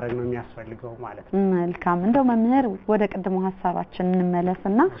ሪሌት ማድረግ ነው የሚያስፈልገው ማለት ነው። መልካም እንደው መምህር ወደ ቀድሞ ሐሳባችን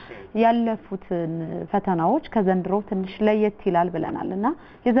እንመለስና ያለፉት ፈተናዎች ከዘንድሮ ትንሽ ለየት ይላል ብለናልና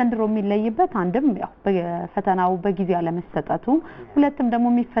የዘንድሮ የሚለይበት አንድም ያው በፈተናው በጊዜ ያለመሰጠቱ ሁለትም ደግሞ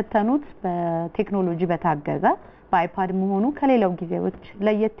የሚፈተኑት በቴክኖሎጂ በታገዘ በአይፓድ መሆኑ ከሌላው ጊዜዎች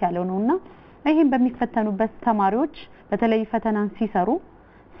ለየት ያለው ነውና ይሄን በሚፈተኑበት ተማሪዎች በተለይ ፈተናን ሲሰሩ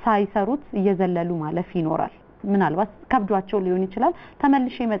ሳይሰሩት እየዘለሉ ማለፍ ይኖራል። ምናልባት ከብዷቸው ሊሆን ይችላል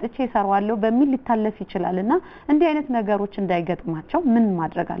ተመልሼ መጥቼ እሰራዋለሁ በሚል ሊታለፍ ይችላልና እንዲህ አይነት ነገሮች እንዳይገጥማቸው ምን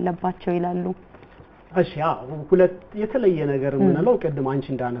ማድረግ አለባቸው ይላሉ? እሺ ሁለት የተለየ ነገር ምንለው ቀድም አንቺ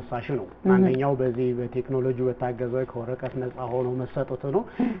እንዳነሳሽ ነው። አንደኛው በዚህ በቴክኖሎጂ በታገዘ ከወረቀት ነፃ ሆኖ መሰጠቱ ነው።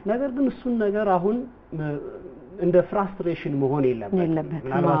 ነገር ግን እሱን ነገር አሁን እንደ ፍራስትሬሽን መሆን የለበትም።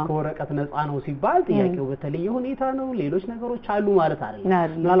 ምናልባት ከወረቀት ነፃ ነው ሲባል ጥያቄው በተለየ ሁኔታ ነው ሌሎች ነገሮች አሉ ማለት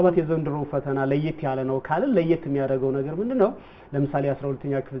አይደለም። ምናልባት የዘንድሮ ፈተና ለየት ያለ ነው ካለ ለየት የሚያደርገው ነገር ምንድነው? ለምሳሌ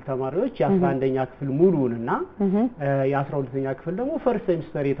 12ኛ ክፍል ተማሪዎች የ11ኛ ክፍል ሙሉውንና የ12ኛ ክፍል ደግሞ ፈርስት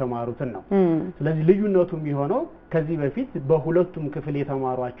ሴሚስተር የተማሩትን ነው። ስለዚህ ልዩነቱ የሚሆነው ከዚህ በፊት በሁለቱም ክፍል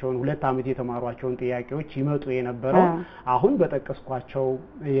የተማሯቸውን 2 አመት የተማሯቸውን ጥያቄዎች ይመጡ የነበረው አሁን በተጠቀስኳቸው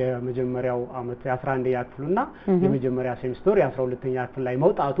የመጀመሪያው አመት የ11ኛ ክፍልና የመጀመሪያ ሴሚስተር የ12ኛ ክፍል ላይ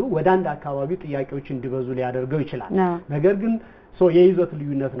መውጣቱ ወደ አንድ አካባቢ ጥያቄዎች እንዲበዙ ሊያደርገው ይችላል። ነገር ግን የይዘት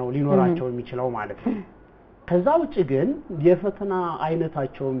ልዩነት ነው ሊኖራቸው የሚችለው ማለት ነው። ከዛ ውጪ ግን የፈተና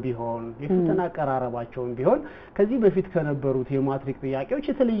አይነታቸውን ቢሆን የፈተና ቀራረባቸውን ቢሆን ከዚህ በፊት ከነበሩት የማትሪክ ጥያቄዎች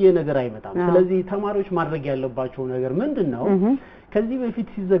የተለየ ነገር አይመጣም። ስለዚህ ተማሪዎች ማድረግ ያለባቸው ነገር ምንድነው? ከዚህ በፊት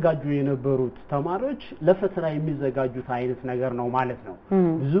ሲዘጋጁ የነበሩት ተማሪዎች ለፈተና የሚዘጋጁት አይነት ነገር ነው ማለት ነው።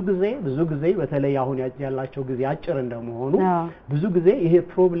 ብዙ ጊዜ በተለይ አሁን ያላቸው ጊዜ አጭር እንደመሆኑ ብዙ ጊዜ ይሄ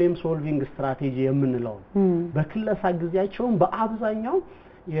ፕሮብሌም ሶልቪንግ ስትራቴጂ የምንለው በክለሳ ጊዜያቸውን በአብዛኛው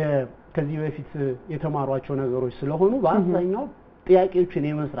ከዚህ በፊት የተማሯቸው ነገሮች ስለሆኑ በአብዛኛው ጥያቄዎችን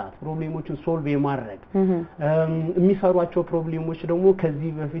የመስራት ፕሮብሌሞችን ሶልቭ የማድረግ የሚሰሯቸው ፕሮብሌሞች ደግሞ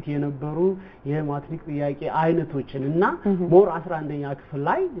ከዚህ በፊት የነበሩ የማትሪክ ጥያቄ አይነቶችን እና ሞር 11ኛ ክፍል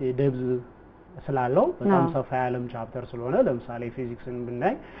ላይ ደብዝ ስላለው በጣም ሰፋ ያለም ቻፕተር ስለሆነ ለምሳሌ ፊዚክስን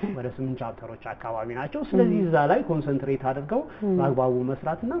ብናይ ወደ 8 ቻፕተሮች አካባቢ ናቸው። ስለዚህ እዛ ላይ ኮንሰንትሬት አድርገው በአግባቡ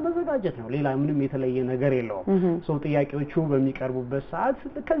መስራትና መዘጋጀት ነው። ሌላ ምንም የተለየ ነገር የለውም። ሶ ጥያቄዎቹ በሚቀርቡበት ሰዓት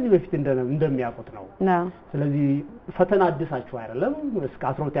ከዚህ በፊት እንደሚያውቁት ነው። ስለዚህ ፈተና አዲሳቸው አይደለም። እስከ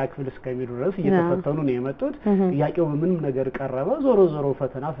 12ኛ ክፍል እስከሚሉ ድረስ እየተፈተኑ ነው የመጡት። ጥያቄው በምንም ነገር ቀረበ ዞሮ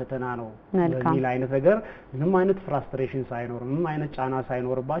ፈተና ነው በሚል አይነት ነገር ምንም አይነት ፍራስትሬሽን ሳይኖር ምንም አይነት ጫና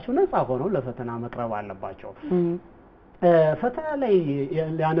ሳይኖርባቸው ነፃ ሆነው ለፈተና መቅረብ አለባቸው። ፈተና ላይ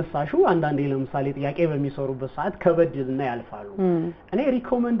ያነሳሹ አንዳንዴ ለምሳሌ ጥያቄ በሚሰሩበት ሰዓት ከበድልና ያልፋሉ። እኔ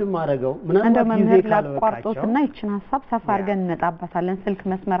ሪኮመንድ ማረጋው ምናልባት ጊዜ ካልወጣችሁና ይችን ሐሳብ ሰፋ አድርገን እንጣባታለን። ስልክ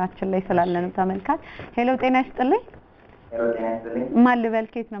መስመራችን ላይ ስላለን ተመልካች ሄሎ ጤና ይስጥልኝ። ማን ልበል?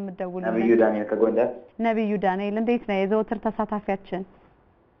 ከየት ነው የምትደውሉልኝ? ነብዩ ዳንኤል ከጎንደር። ነብዩ ዳንኤል እንዴት ነው የዘወትር ተሳታፊያችን?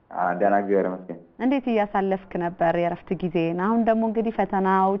 ደህና እግዚአብሔር ይመስገን። እንዴት እያሳለፍክ ነበር የረፍት ጊዜን? አሁን ደግሞ እንግዲህ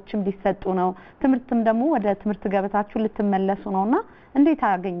ፈተናዎችም ሊሰጡ ነው፣ ትምህርትም ደግሞ ወደ ትምህርት ገበታችሁ ልትመለሱ ነውና እንዴት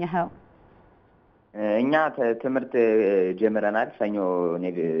አገኘኸው? እኛ ትምህርት ጀምረናል። ሰኞ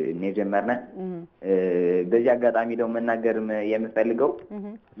ነው ጀመርነን። በዚህ አጋጣሚ ደግሞ መናገር የምፈልገው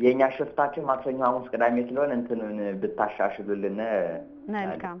የኛ ሽፍታችን ማክሰኞ፣ ሐሙስ፣ ቅዳሜ ስለሆነ እንትኑን ብታሻሽሉልን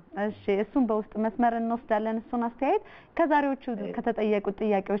መልካም። እሺ እሱን በውስጥ መስመር እንወስዳለን። እሱን አስተያየት ከዛሬዎቹ ከተጠየቁት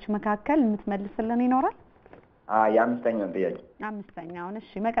ጥያቄዎች መካከል የምትመልስልን ይኖራል? የአምስተኛው ጥያቄ አምስተኛውን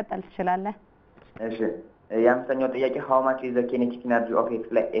እሺ መቀጠል ትችላለህ። እሺ የአምስተኛው ጥያቄ how much is the kinetic energy of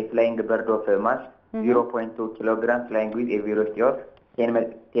a flying bird of mass 0.2 kilogram flying with a velocity of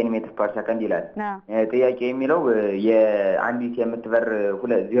 10 ሜትር ፐር ሰከንድ ይላል። ጥያቄ የሚለው የአንዲት የምትበር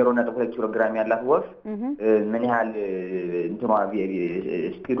 0.2 ኪሎ ግራም ያላት ወፍ ምን ያህል እንትኗ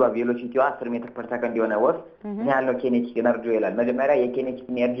ስፒዷ ቬሎሲቲዋ 10 ሜትር ፐር ሰከንድ የሆነ ወፍ ምን ያህል ነው ኬኔቲክ ኤነርጂ ይላል። መጀመሪያ የኬኔቲክ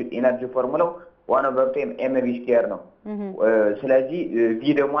ኤነርጂ ፎርሙላው 1/mv ስኩዌር ነው። ስለዚህ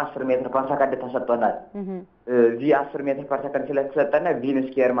v ደግሞ 10 ሜትር ፐር ሰከንድ ተሰጥቶናል። v 10 ሜትር ፐር ሰከንድ ስለተሰጠነ v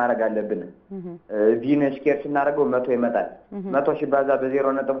ስኩዌር ማድረግ አለብን። v ስኩዌር ስናደርገው 100 ይመጣል። 100 ሲባዛ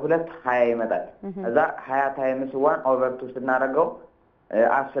በ0.2 20 ይመጣል። ከዛ 20 ታይምስ 1/2 ስናደርገው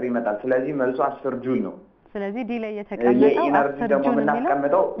 10 ይመጣል። ስለዚህ መልሱ 10 ጁል ነው። ስለዚህ ዲ ላይ የተቀመጠው የኢነርጂ ደግሞ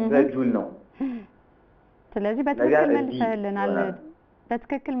የምናስቀምጠው በጁል ነው። ስለዚህ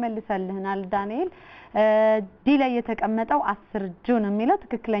በትክክል መልሰልናል ዳንኤል። ዲ ላይ የተቀመጠው 10 ጁን የሚለው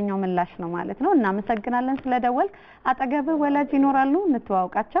ትክክለኛው ምላሽ ነው ማለት ነው። እናመሰግናለን ስለደወልክ። አጠገብህ ወላጅ ይኖራሉ?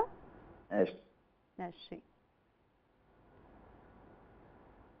 እንተዋውቃቸው። እሺ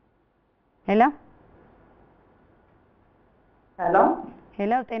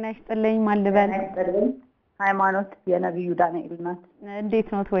ሄሎ ጤና ይስጥልኝ። ማን ልበል? ሃይማኖት የነብዩ ዳንኤል ናት። እንዴት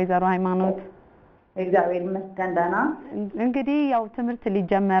ነው ወይዘሮ ሃይማኖት? እግዚአብሔር ይመስገን ደህና። እንግዲህ ያው ትምህርት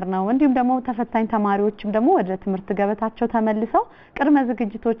ሊጀመር ነው። እንዲሁም ደግሞ ተፈታኝ ተማሪዎችም ደግሞ ወደ ትምህርት ገበታቸው ተመልሰው ቅድመ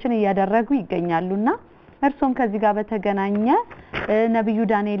ዝግጅቶችን እያደረጉ ይገኛሉና እርሶም ከዚህ ጋር በተገናኘ ነብዩ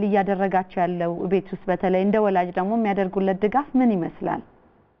ዳንኤል እያደረጋቸው ያለው ቤት ውስጥ በተለይ እንደ ወላጅ ደግሞ የሚያደርጉለት ድጋፍ ምን ይመስላል?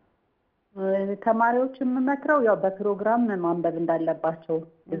 ተማሪዎች የምመክረው ያው በፕሮግራም ማንበብ እንዳለባቸው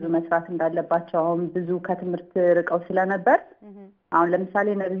ብዙ መስራት እንዳለባቸው አሁን ብዙ ከትምህርት ርቀው ስለነበር አሁን ለምሳሌ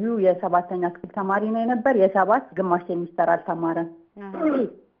ነብዩ የ7ኛ ክፍል ተማሪ ነው የነበር የ7 ግማሽ ሴሚስተር አልተማረም።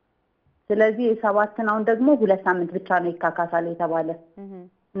 ስለዚህ የ7ን አሁን ደግሞ 2 ሳምንት ብቻ ነው ይካካሳል የተባለ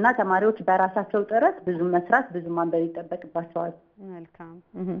እና ተማሪዎች በራሳቸው ጥረት ብዙ መስራት ብዙ ማንበብ ይጠበቅባቸዋል። መልካም።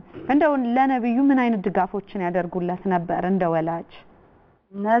 እንደው ለነብዩ ምን አይነት ድጋፎችን ያደርጉለት ነበር እንደ ወላጅ?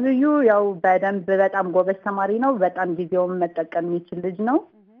 ነብዩ ያው በደንብ በጣም ጎበዝ ተማሪ ነው። በጣም ጊዜውን መጠቀም የሚችል ልጅ ነው።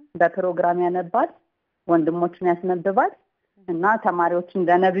 በፕሮግራም ያነባል፣ ወንድሞችን ያስነብባል እና ተማሪዎችን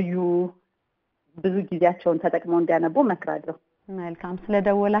ለነብዩ ብዙ ጊዜያቸውን ተጠቅመው እንዲያነቡ መክራለሁ። መልካም።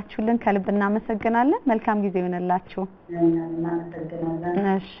 ስለደወላችሁልን ከልብ እናመሰግናለን። መልካም ጊዜ ይሁንላችሁ። እናመሰግናለን።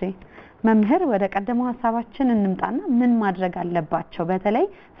 እሺ መምህር፣ ወደ ቀደመው ሀሳባችን እንምጣና ምን ማድረግ አለባቸው? በተለይ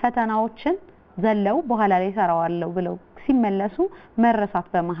ፈተናዎችን ዘለው በኋላ ላይ ሰራዋለሁ ብለው ሲመለሱ መረሳት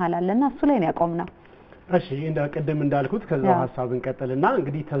በመሃል አለና እሱ ላይ ነው ያቆምነው። እሺ ቅድም እንዳልኩት ከዛው ሀሳብ እንቀጥልና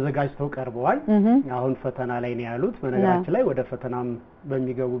እንግዲህ ተዘጋጅተው ቀርበዋል። አሁን ፈተና ላይ ነው ያሉት። በነገራችን ላይ ወደ ፈተናም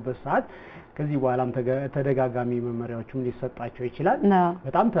በሚገቡበት ሰዓት ከዚህ በኋላም ተደጋጋሚ መመሪያዎችም ሊሰጣቸው ይችላል።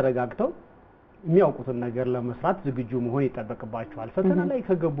 በጣም ተረጋግተው የሚያውቁትን ነገር ለመስራት ዝግጁ መሆን ይጠበቅባቸዋል። ፈተና ላይ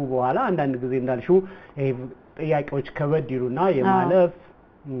ከገቡ በኋላ አንዳንድ ጊዜ እንዳልሽው ጥያቄዎች ከበድ ይሉና የማለፍ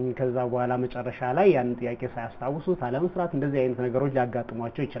ከዛ በኋላ መጨረሻ ላይ ያን ጥያቄ ሳያስታውሱት አለመስራት እንደዚህ አይነት ነገሮች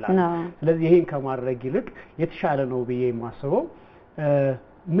ሊያጋጥሟቸው ይችላል። ስለዚህ ይሄን ከማድረግ ይልቅ የተሻለ ነው ብዬ የማስበው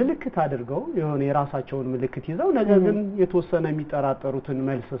ምልክት አድርገው የሆነ የራሳቸውን ምልክት ይዘው ነገር ግን የተወሰነ የሚጠራጠሩትን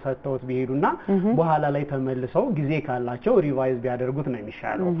መልስ ሰጥተውት ቢሄዱና በኋላ ላይ ተመልሰው ጊዜ ካላቸው ሪቫይዝ ቢያደርጉት ነው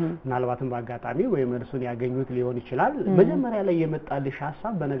የሚሻለው። ምናልባትም በአጋጣሚ ወይ መልሱን ያገኙት ሊሆን ይችላል። መጀመሪያ ላይ የመጣልሽ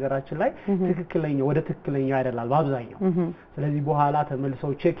ሀሳብ በነገራችን ላይ ወደ ትክክለኛ አይደላል በአብዛኛው። ስለዚህ በኋላ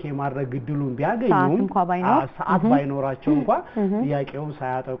ተመልሰው ቼክ የማድረግ እድሉን ቢያገኙም ሰዓት ባይኖራቸው እንኳን ጥያቄውን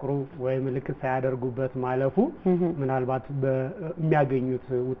ሳያጠቅሩ ወይ ምልክት ሳያደርጉበት ማለፉ ምናልባት የሚያገኙት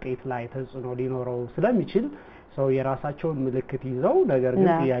ውጤት ላይ ተጽዕኖ ሊኖረው ስለሚችል ሰው የራሳቸውን ምልክት ይዘው ነገር ግን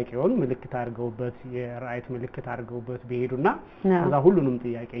ጥያቄውን ምልክት አድርገውበት የራይት ምልክት አድርገውበት ቢሄዱና ከዛ ሁሉንም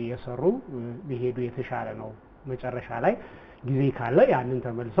ጥያቄ እየሰሩ ቢሄዱ የተሻለ ነው። መጨረሻ ላይ ጊዜ ካለ ያንን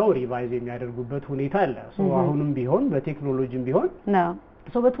ተመልሰው ሪቫይዝ የሚያደርጉበት ሁኔታ አለ። አሁንም ቢሆን በቴክኖሎጂም ቢሆን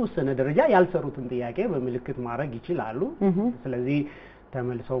ሰው በተወሰነ ደረጃ ያልሰሩትን ጥያቄ በምልክት ማድረግ ይችላሉ። ስለዚህ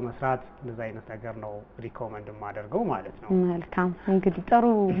ተመልሰው መስራት እንደዛ አይነት ነገር ነው ሪኮመንድ ማደርገው ማለት ነው። መልካም። እንግዲህ ጥሩ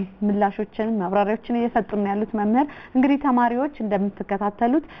ምላሾችን ማብራሪያዎችን እየሰጡን ያሉት መምህር፣ እንግዲህ ተማሪዎች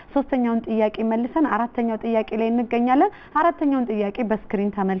እንደምትከታተሉት ሶስተኛውን ጥያቄ መልሰን አራተኛው ጥያቄ ላይ እንገኛለን። አራተኛውን ጥያቄ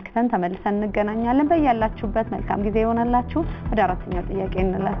በስክሪን ተመልክተን ተመልሰን እንገናኛለን። በያላችሁበት መልካም ጊዜ ይሆነላችሁ። ወደ አራተኛው ጥያቄ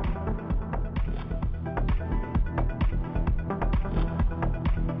እንላለን።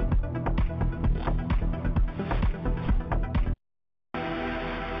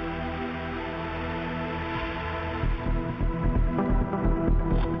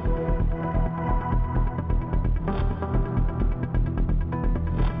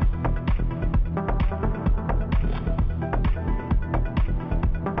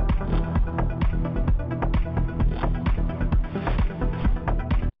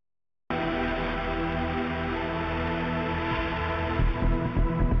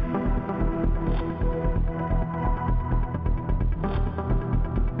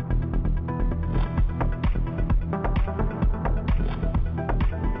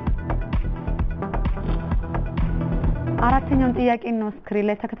 አራተኛውን ጥያቄ ነው ስክሪን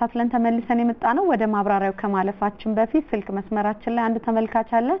ላይ ተከታትለን ተመልሰን የመጣ ነው። ወደ ማብራሪያው ከማለፋችን በፊት ስልክ መስመራችን ላይ አንድ ተመልካች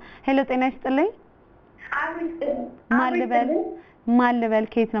አለ። ሄሎ ጤና ይስጥልኝ። ማልበል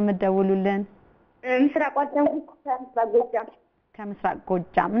ከየት ነው የምትደውሉልን? ምስራቅ ጎጃም። ከምስራቅ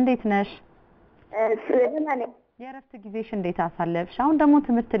ጎጃም። እንዴት ነሽ? የእረፍት ጊዜሽ እንዴት አሳለፍሽ? አሁን ደግሞ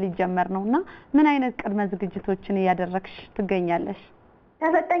ትምህርት ሊጀመር ነውና ምን አይነት ቅድመ ዝግጅቶችን እያደረግሽ ትገኛለሽ?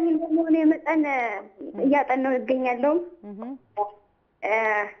 ተፈታኝ እንደመሆኔ መጠን እያጠናሁ እገኛለሁ።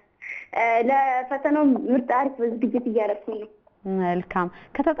 ለፈተናው ምርጥ አሪፍ ዝግጅት እያደረኩኝ ነው። መልካም።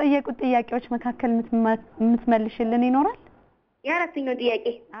 ከተጠየቁት ጥያቄዎች መካከል የምትመልሽልን ይኖራል? የአራተኛው ጥያቄ።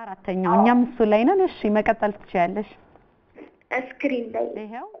 አራተኛው እኛም እሱ ላይ ነን። እሺ መቀጠል ትችያለሽ። ስክሪን ላይ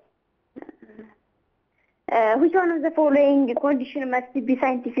ይሄው which one of the following condition must be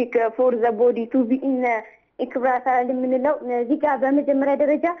scientific for the body to be in equilibrium የምንለው እዚህ ጋር በመጀመሪያ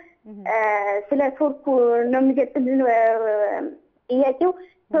ደረጃ ስለ ቶርክ ነው የሚገልጽልን ጥያቄው።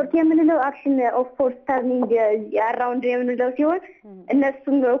 ቶርክ የምንለው አክሽን ኦፍ ፎርስ ተርኒንግ አራውንድ የምንለው ሲሆን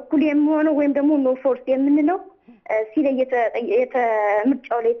እነሱም እኩል የሚሆነው ወይም ደግሞ ኖ ፎርስ የምንለው ሲለ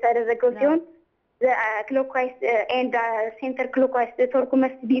ምርጫው ላይ የተደረገው ሲሆን ክሎክዋይዝ ኤንድ ሴንተር ክሎክዋይዝ ቶርክ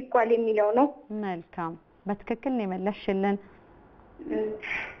መስት ቢ ኢኳል የሚለው ነው። መልካም በትክክል ነው የመለስሽልን።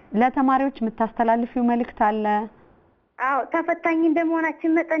 ለተማሪዎች የምታስተላልፊው መልእክት አለ? አዎ ተፈታኝ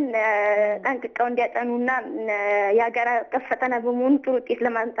እንደመሆናችን መጠን ጠንቅቀው እንዲያጠኑና የሀገር አቀፍ ፈተና በመሆኑ ጥሩ ውጤት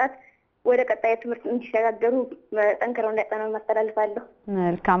ለማምጣት ወደ ቀጣይ ትምህርት እንዲሸጋገሩ ጠንክረው እንዲያጠኑ ማስተላልፋለሁ።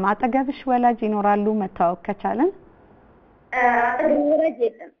 መልካም። አጠገብሽ ወላጅ ይኖራሉ መታወቅ ከቻለን? አጠገብ ወላጅ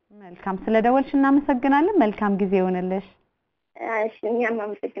የለም። መልካም። ስለደወልሽ እናመሰግናለን። መልካም ጊዜ ይሁንልሽ። እሺ እኛም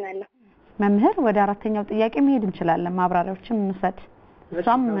አመሰግናለሁ። መምህር ወደ አራተኛው ጥያቄ መሄድ እንችላለን። ማብራሪያዎችን እንውሰድ።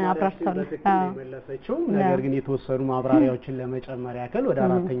 እሷም አብራርታለች መለሰችው። ነገር ግን የተወሰኑ ማብራሪያዎችን ለመጨመር ያክል ወደ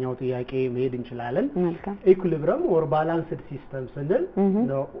አራተኛው ጥያቄ መሄድ እንችላለን። ኢኩሊብሪየም or balanced system ስንል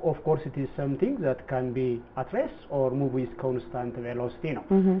of course it is something that can be at rest or move with constant velocity ነው።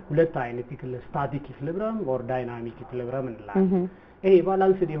 ሁለት አይነት static equilibrium or dynamic equilibrium እንላለን። ይሄ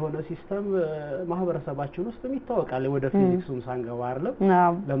ባላንስድ የሆነ ሲስተም ማህበረሰባችን ውስጥ ይታወቃል። ወደ ፊዚክሱም ሳንገባ አይደለም።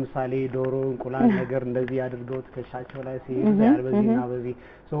 ለምሳሌ ዶሮ እንቁላል ነገር እንደዚህ አድርገው ትከሻቸው ላይ ሲይዛል በዚህና በዚህ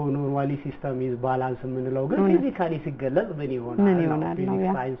ሶ ኖርማሊ ሲስተም ኢዝ ባላንስ የምንለው ግን ፊዚካሊ ሲገለጽ ምን ይሆናል?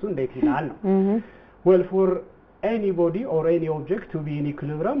 ፊዚክስ ሳይንሱ እንዴት ይላል ነው። well for anybody or any object to be in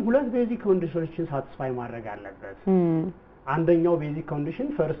equilibrium ሁለት ቤዚክ ኮንዲሽኖችን ሳቲስፋይ ማድረግ አለበት። አንደኛው ቤዚክ ኮንዲሽን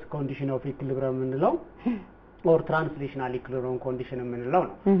ፈርስት ኮንዲሽን ኦፍ ኢኩሊብሪየም የምንለው or translational equilibrium condition የምንለው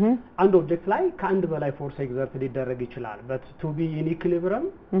ነው። አንድ ኦብጀክት ላይ ከአንድ በላይ ፎርስ ኤግዘርት ሊደረግ ይችላል but to be in equilibrium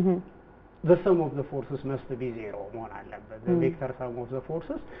the sum of the forces must be zero መሆን አለበት። the vector sum of the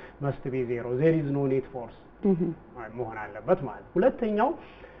forces must be zero. there is no net force መሆን አለበት ማለት። ሁለተኛው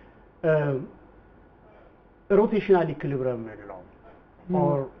rotational equilibrium የምንለው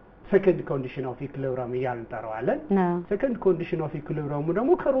or second condition of equilibrium እያልን እንጠራዋለን። second condition of equilibrium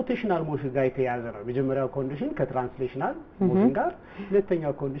ደግሞ ከሮቴሽናል ሞሽን ጋር የተያያዘ ነው። መጀመሪያው ኮንዲሽን ከትራንስሌሽናል ሞሽን ጋር፣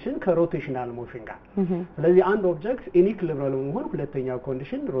 ሁለተኛው ኮንዲሽን ከሮቴሽናል ሞሽን ጋር። ስለዚህ አንድ ኦብጀክት ኢን ኢኩሊብሪየም ለመሆን ሁለተኛው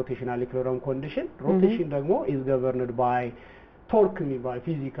ኮንዲሽን ሮቴሽናል ኢኩሊብሪየም ኮንዲሽን። ሮቴሽን ደግሞ is governed by torque የሚባል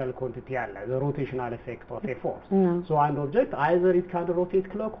ፊዚካል ኳንቲቲ አለ the rotational effect of a force. so an object either it can rotate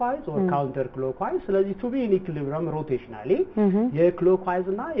clockwise or counter clockwise. ስለዚህ to be in equilibrium rotationally የclockwise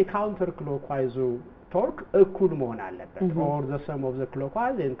እና የcounter clockwise torque እኩል መሆን አለበት or the sum of the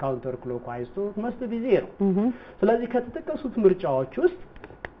clockwise and counter clockwise torque must be zero. ስለዚህ ከተጠቀሱት ምርጫዎች ውስጥ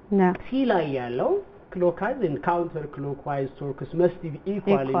ሲ ላይ ያለው clockwise and counter clockwise torques must be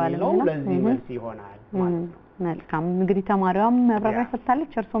equal የሚለው ለዚህ መልስ ይሆናል ማለት ነው። መልካም። እንግዲህ ተማሪዋም ማብራሪያ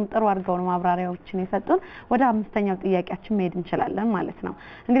ሰጥታለች። እርሶም ጥሩ አድርገው ነው ማብራሪያዎችን የሰጡን። ወደ አምስተኛው ጥያቄያችን መሄድ እንችላለን ማለት ነው።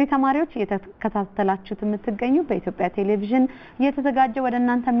 እንግዲህ ተማሪዎች እየተከታተላችሁት የምትገኙ በኢትዮጵያ ቴሌቪዥን እየተዘጋጀ ወደ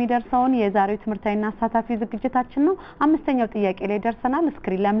እናንተ የሚደርሰውን የዛሬው ትምህርታዊና አሳታፊ ዝግጅታችን ነው። አምስተኛው ጥያቄ ላይ ደርሰናል።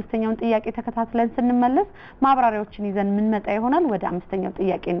 ስክሪን ላይ አምስተኛውን ጥያቄ ተከታትለን ስንመለስ ማብራሪያዎችን ይዘን ምን መጣ ይሆናል። ወደ አምስተኛው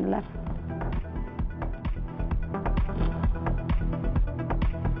ጥያቄ እንላለን።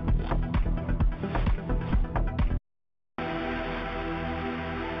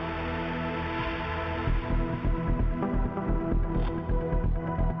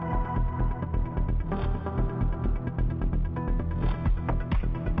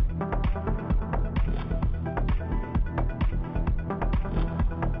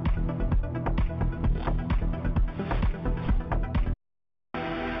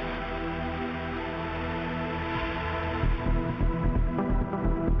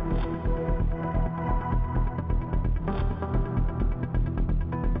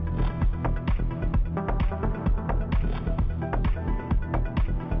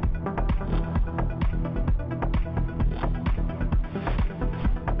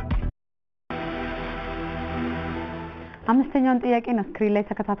 አምስተኛውን ጥያቄ ነው ስክሪን ላይ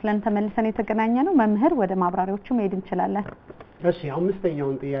ተከታትለን ተመልሰን የተገናኘ ነው መምህር ወደ ማብራሪያዎቹ መሄድ እንችላለን እሺ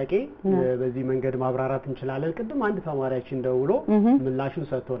አምስተኛውን ጥያቄ በዚህ መንገድ ማብራራት እንችላለን ቅድም አንድ ተማሪያችን ደውሎ ምላሹን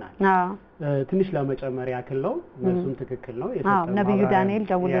ሰጥቶናል ትንሽ ለመጨመር ያክል ነው መልሱም ትክክል ነው ነብዩ ዳንኤል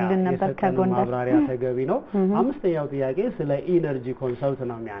ደውሎልን ነበር ከጎንደር ማብራሪያ ተገቢ ነው አምስተኛው ጥያቄ ስለ ኢነርጂ ኮንሰፕት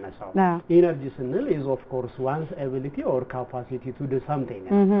ነው የሚያነሳው ኢነርጂ ስንል is of course one's ability or capacity to do something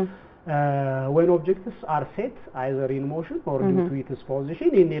when objects are set either in motion or due to its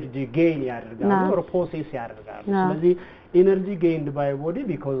position energy gain ያደርጋሉ or possess ያደርጋሉ ስለዚህ energy gained by a body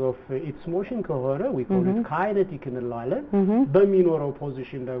because of its motion ከሆነ we call it kinetic እንለዋለን በሚኖረው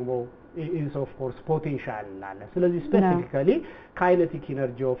position ደግሞ is of course potential አለ ስለዚህ specifically kinetic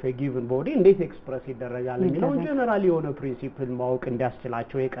energy of a given body እንዴት ኤክስፕረስ ይደረጋል የሚለው ጀነራሊ የሆነ ፕሪንሲፕል ማወቅ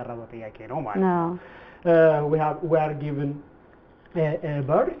እንዲያስችላቸው የቀረበ ጥያቄ ነው ማለት ነው we are given a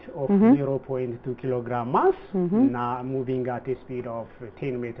bird of 0.2 kilogram mass now moving at a speed of 10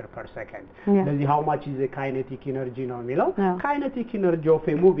 meter per second ስለዚህ how much is the kinetic energy ነው የሚለው kinetic energy of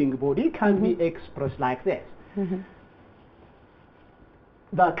a moving body can be expressed like this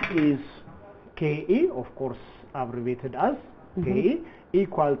that is KE of course abbreviated as KE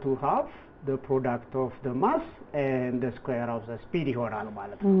equal to half the product of the mass and the square of the speed ይሆናል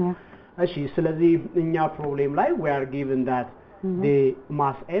ማለት ነው እሺ ስለዚህ እኛ ፕሮብሌም ላይ we are given that the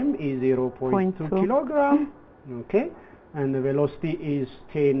mass m is 0.2 kilogram okay and the velocity is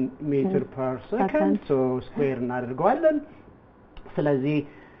 10 meter per second so square እናደርገዋለን ስለዚህ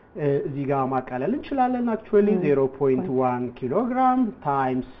እዚህ ጋር ማቃለል እንችላለን actually 0.1 kilogram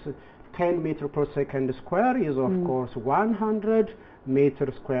times 10 meter per second square is of course 100 meter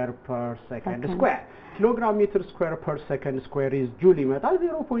square per second square kilogram meter square per second square is joule ይመጣል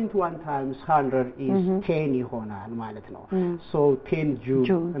 0.1 times 100 is 10 ይሆናል ማለት ነው so 10 joule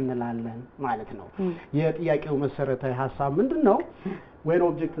እንላለን ማለት ነው የጥያቄው መሰረታዊ ሐሳብ ምንድነው when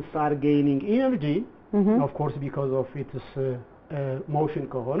objects are gaining energy of course because of its motion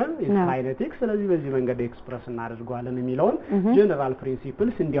ከሆነ is kinetic ስለዚህ በዚህ መንገድ ኤክስፕረስ እናደርጋለን የሚለውን ጀነራል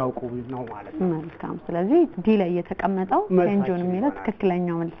ፕሪንሲፕልስ እንዲያውቁ ነው ማለት ነው መልካም ስለዚህ ዲ ላይ የተቀመጠው ቴንጆን የሚለው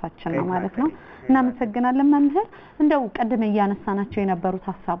ትክክለኛው መልሳችን ነው ማለት ነው እናመሰግናለን መምህር እንደው ቀደም ያነሳናቸው የነበሩት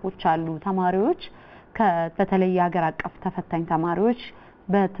ሐሳቦች አሉ ተማሪዎች በተለይ ሀገር አቀፍ ተፈታኝ ተማሪዎች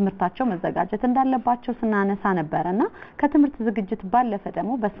በትምህርታቸው መዘጋጀት እንዳለባቸው ስናነሳ ነበርና ከትምህርት ዝግጅት ባለፈ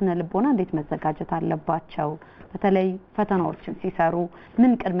ደግሞ በስነ ልቦና እንዴት መዘጋጀት አለባቸው በተለይ ፈተናዎችን ሲሰሩ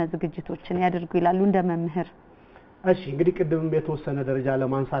ምን ቅድመ ዝግጅቶችን ያደርጉ ይላሉ እንደ መምህር እሺ እንግዲህ ቅድም የተወሰነ ደረጃ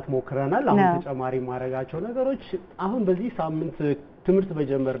ለማንሳት ሞክረናል አሁን ተጨማሪ ማረጋቸው ነገሮች አሁን በዚህ ሳምንት ትምህርት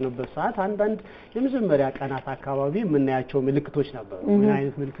በጀመርንበት ሰዓት አንዳንድ የመጀመሪያ ቀናት አካባቢ የምናያቸው ምልክቶች ነበሩ ምን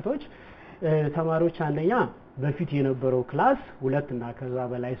አይነት ምልክቶች ተማሪዎች አንደኛ በፊት የነበረው ክላስ ሁለት እና ከዛ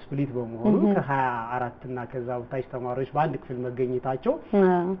በላይ ስፕሊት በመሆኑ ከ24 እና ከዛ በታች ተማሪዎች በአንድ ክፍል መገኘታቸው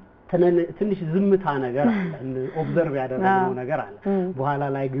ትንሽ ዝምታ ነገር አለ ኦብዘርቭ ያደረግነው ነገር አለ በኋላ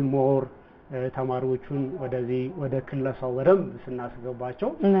ላይ ግን ሞር ተማሪዎቹን ወደዚህ ወደ ክለሳው ወደም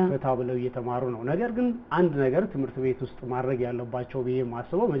ስናስገባቸው በታብለው እየተማሩ ነው ነገር ግን አንድ ነገር ትምህርት ቤት ውስጥ ማድረግ ያለባቸው በየ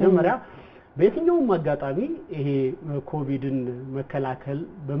ማስበው መጀመሪያ በየትኛውም አጋጣሚ ይሄ ኮቪድን መከላከል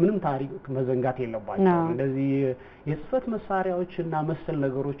በምንም ታሪክ መዘንጋት የለባቸው እንደዚህ የጽፈት መሳሪያዎችና መሰል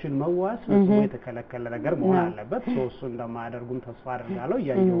ነገሮችን መዋስ የተከለከለ ነገር መሆን አለበት ሶስቱ እንደማያደርጉም ተስፋ አድርጋለሁ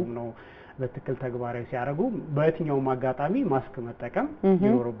ያየውም ነው በትክክል ተግባራዊ ሲያደርጉ በየትኛውም አጋጣሚ ማስክ መጠቀም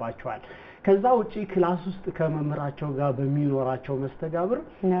ይኖርባቸዋል ከዛ ውጪ ክላስ ውስጥ ከመምህራቸው ጋር በሚኖራቸው መስተጋብር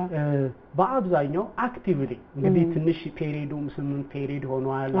በአብዛኛው አክቲቭሊ እንግዲህ ትንሽ ፔሪዱም 8 ፔሪድ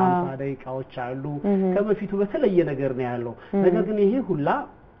ሆኗል 50 ደቂቃዎች አሉ ከበፊቱ በተለየ ነገር ነው ያለው ነገር ግን ይሄ ሁላ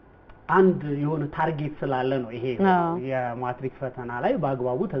አንድ የሆነ ታርጌት ስላለ ነው ይሄ የማትሪክ ፈተና ላይ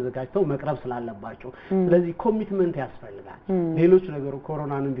በአግባቡ ተዘጋጅተው መቅረብ ስላለባቸው ስለዚህ ኮሚትመንት ያስፈልጋል ሌሎች ነገሩ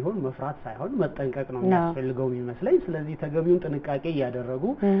ኮሮናንም ቢሆን መፍራት ሳይሆን መጠንቀቅ ነው የሚያስፈልገው ይመስለኝ ስለዚህ ተገቢውን ጥንቃቄ ያደረጉ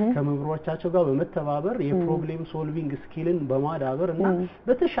ከመምህሮቻቸው ጋር በመተባበር የፕሮብሌም ሶልቪንግ ስኪልን በማዳበር እና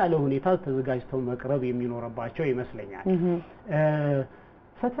በተሻለ ሁኔታ ተዘጋጅተው መቅረብ የሚኖርባቸው ይመስለኛል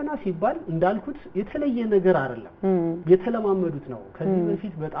ፈተና ሲባል እንዳልኩት የተለየ ነገር አይደለም የተለማመዱት ነው ከዚህ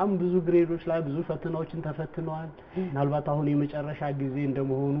በፊት በጣም ብዙ ግሬዶች ላይ ብዙ ፈተናዎችን ተፈትነዋል ምናልባት አሁን የመጨረሻ ጊዜ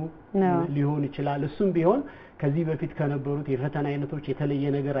እንደመሆኑ ሊሆን ይችላል እሱም ቢሆን ከዚህ በፊት ከነበሩት የፈተና አይነቶች የተለየ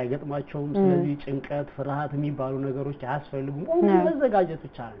ነገር አይገጥማቸውም ስለዚህ ጭንቀት ፍርሃት የሚባሉ ነገሮች አያስፈልጉም መዘጋጀት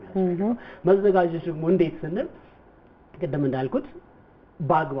ብቻ ነው የሚያስፈልገው መዘጋጀት ደግሞ እንዴት ስንል ቅድም እንዳልኩት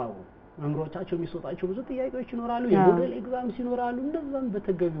በአግባቡ መምህሮቻቸው የሚሰጣቸው ብዙ ጥያቄዎች ይኖራሉ የሞዴል ኤግዛምስ ይኖራሉ እንደዛም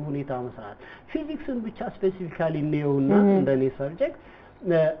በተገቢ ሁኔታ መስራት ፊዚክስን ብቻ ስፔሲፊካሊ ነውና እንደኔ ሰብጀክት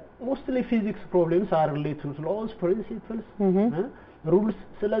mostly physics problems are related to laws principles rules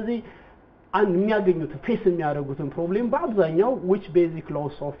ስለዚህ አንድ የሚያገኙት ፌስ የሚያደርጉትን ፕሮብሌም በአብዛኛው which basic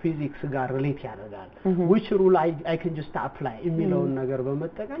laws of physics ጋር ሪሌት ያደርጋል which rule I can just apply የሚለውን ነገር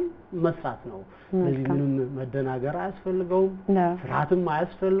በመጠቀም መስራት ነው ስለዚህ ምንም መደናገር አያስፈልገውም ፍርሃትም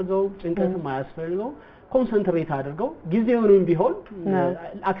አያስፈልገውም ጭንቀትም አያስፈልገውም ኮንሰንትሬት አድርገው ጊዜውንም ቢሆን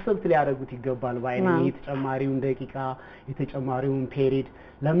አክሰፕት ሊያደርጉት ይገባል ባይኔ የተጨማሪውን ደቂቃ የተጨማሪውን ፔሪድ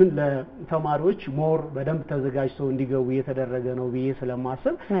ለምን ለተማሪዎች ሞር በደንብ ተዘጋጅተው እንዲገቡ እየተደረገ ነው ብዬ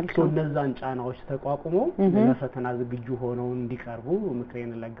ስለማስብ እነዛን ጫናዎች ተቋቁመው ለፈተና ዝግጁ ሆነው እንዲቀርቡ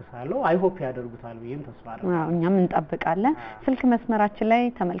ምክሬን ለግሳለሁ አይ ሆፕ ያደርጉታል ብዬም ተስፋ አደርጋለሁ አዎ እኛም እንጠብቃለን ስልክ መስመራችን ላይ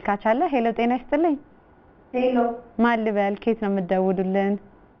ተመልካች አለ ሄሎ ጤና ይስጥልኝ ሄሎ ማልበል ከየት ነው የምትደውሉልን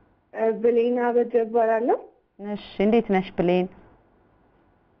ብሌና በጀባራለሁ እሺ እንዴት ነሽ ብሌን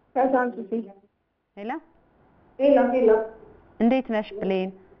ከሳንሱሲ ሄሎ እንዴት ነሽ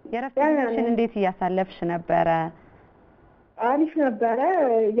ብሌን የረፍትሽን እንዴት እያሳለፍሽ ነበረ አሪፍ ነበረ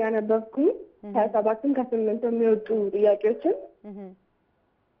ያነበብኩኝ ከ7ም ከ8ም የሚወጡ ጥያቄዎችን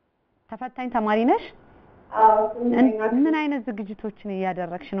ተፈታኝ ተማሪ ነሽ ምን አይነት ዝግጅቶችን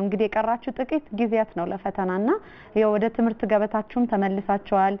እያደረግሽ ነው እንግዲህ የቀራችሁ ጥቂት ጊዜያት ነው ለፈተናና ወደ ትምህርት ገበታችሁም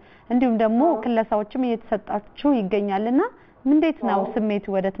ተመልሳችኋል እንዲሁም ደግሞ ክለሳዎችም እየተሰጣችሁ ይገኛልና እንዴት ነው ስሜቱ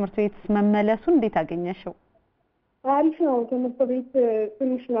ወደ ትምህርት ቤት መመለሱ እንዴት አገኘሽው አሪፍ ነው ትምህርት ቤት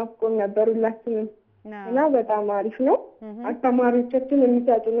ትንሽ ናፍቆን ነበር ሁላችንም እና በጣም አሪፍ ነው አስተማሪዎቻችን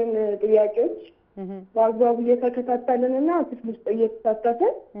የሚሰጡንን ጥያቄዎች በአግባቡ እየተከታተልንና ክፍል ውስጥ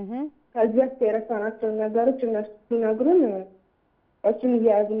እየተሳተፍን ከዚህ የረሳናቸው ነገሮች እነሱ ሲነግሩን እሱን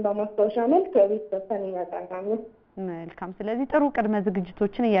እያያዝን በማስታወሻ መልክ ቤት ተሰን ያጣናሉ መልካም ስለዚህ ጥሩ ቅድመ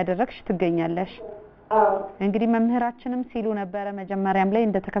ዝግጅቶችን እያደረግሽ ትገኛለሽ እንግዲህ መምህራችንም ሲሉ ነበር መጀመሪያም ላይ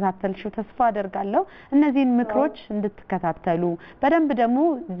እንደተከታተልሽው ተስፋ አደርጋለሁ እነዚህን ምክሮች እንድትከታተሉ በደንብ ደግሞ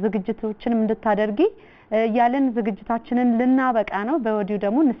ዝግጅቶችንም እንድታደርጊ ያለን ዝግጅታችንን ልናበቃ ነው በወዲሁ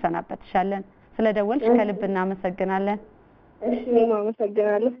ደግሞ እንሰናበትሻለን ስለደወልሽ ከልብ እናመሰግናለን እሺ እኔም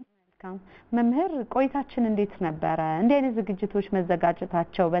አመሰግናለሁ መምህር ቆይታችን እንዴት ነበር እንዴ አይነት ዝግጅቶች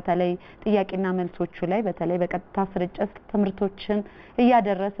መዘጋጀታቸው በተለይ ጥያቄና መልሶቹ ላይ በተለይ በቀጥታ ስርጭት ትምህርቶችን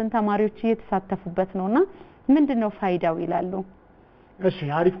እያደረስን ተማሪዎች እየተሳተፉበት ነውና ምንድነው ፋይዳው ይላሉ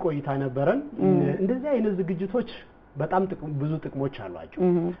እሺ አሪፍ ቆይታ ነበረን እንደዚህ አይነት ዝግጅቶች በጣም ብዙ ጥቅሞች አሏቸው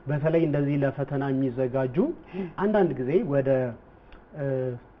በተለይ እንደዚህ ለፈተና የሚዘጋጁ አንዳንድ ጊዜ ወደ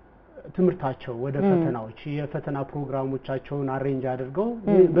ትምህርታቸው ወደ ፈተናዎች የፈተና ፕሮግራሞቻቸውን አሬንጅ አድርገው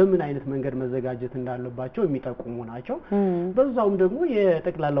በምን አይነት መንገድ መዘጋጀት እንዳለባቸው የሚጠቁሙ ናቸው በዛውም ደግሞ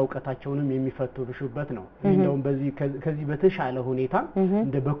የጠቅላላ ዕውቀታቸውንም የሚፈትሹበት ነው እንደውም ከዚህ በተሻለ ሁኔታ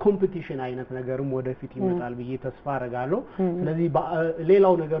እንደ በኮምፒቲሽን አይነት ነገርም ወደፊት ይመጣል ብዬ ተስፋ አደርጋለሁ ስለዚህ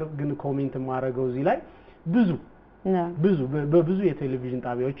ሌላው ነገር ግን ኮሜንት ማድረገው እዚህ ላይ ብዙ የቴሌቪዥን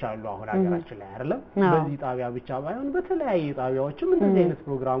ጣቢያዎች አሉ አሁን ሀገራችን ላይ አይደለም በዚህ ጣቢያ ብቻ ባይሆን በተለያየ ጣቢያዎችም እንደዚህ አይነት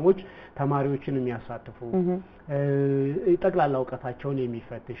ፕሮግራሞች ተማሪዎችን የሚያሳትፉ ጠቅላላ ዕውቀታቸውን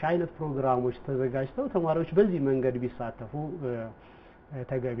የሚፈትሽ አይነት ፕሮግራሞች ተዘጋጅተው ተማሪዎች በዚህ መንገድ ቢሳተፉ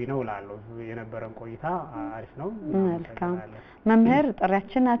ተገቢ ነው ላለው የነበረን ቆይታ አሪፍ ነው መልካም መምህር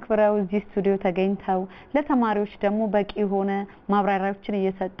ጥሪያችን አክብረው እዚህ ስቱዲዮ ተገኝተው ለተማሪዎች ደግሞ በቂ ሆነ ማብራሪያዎችን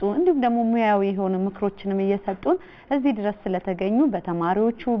እየሰጡ እንዲሁም ደግሞ ሙያዊ ሆነ ምክሮችንም እየሰጡን እዚህ ድረስ ስለተገኙ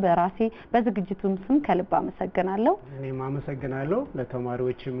በተማሪዎቹ በራሴ በዝግጅቱም ስም ከልብ አመሰግናለሁ እኔም አመሰግናለሁ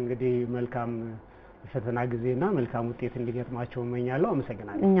ለተማሪዎችም እንግዲህ መልካም ፈተና ጊዜና መልካም ውጤት እንዲገጥማቸው እመኛለሁ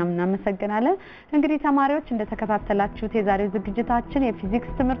አመሰግናለሁ እኛም እናመሰግናለን እንግዲህ ተማሪዎች እንደተከታተላችሁት የዛሬው ዝግጅታችን የፊዚክስ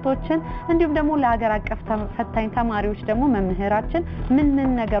ትምህርቶችን እንዲሁም ደግሞ ለሀገር አቀፍ ፈታኝ ተማሪዎች ደግሞ መምህራችን ምን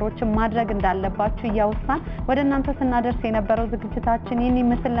ነገሮችን ማድረግ እንዳለባችሁ እያወሳን ወደ እናንተ ስናደርስ የነበረው ዝግጅታችን ይህን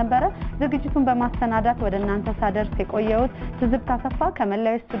ይመስል ነበር ዝግጅቱን በማስተናዳት ወደ እናንተ ሳደርስ የቆየሁት ትዝብት አሰፋ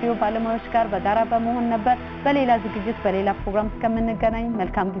ከመላው ስቱዲዮ ባለሙያዎች ጋር በጋራ በመሆን ነበር በሌላ ዝግጅት በሌላ ፕሮግራም እስከምንገናኝ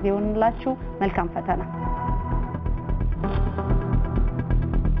መልካም ጊዜ ይሁንላችሁ መልካም ፈተና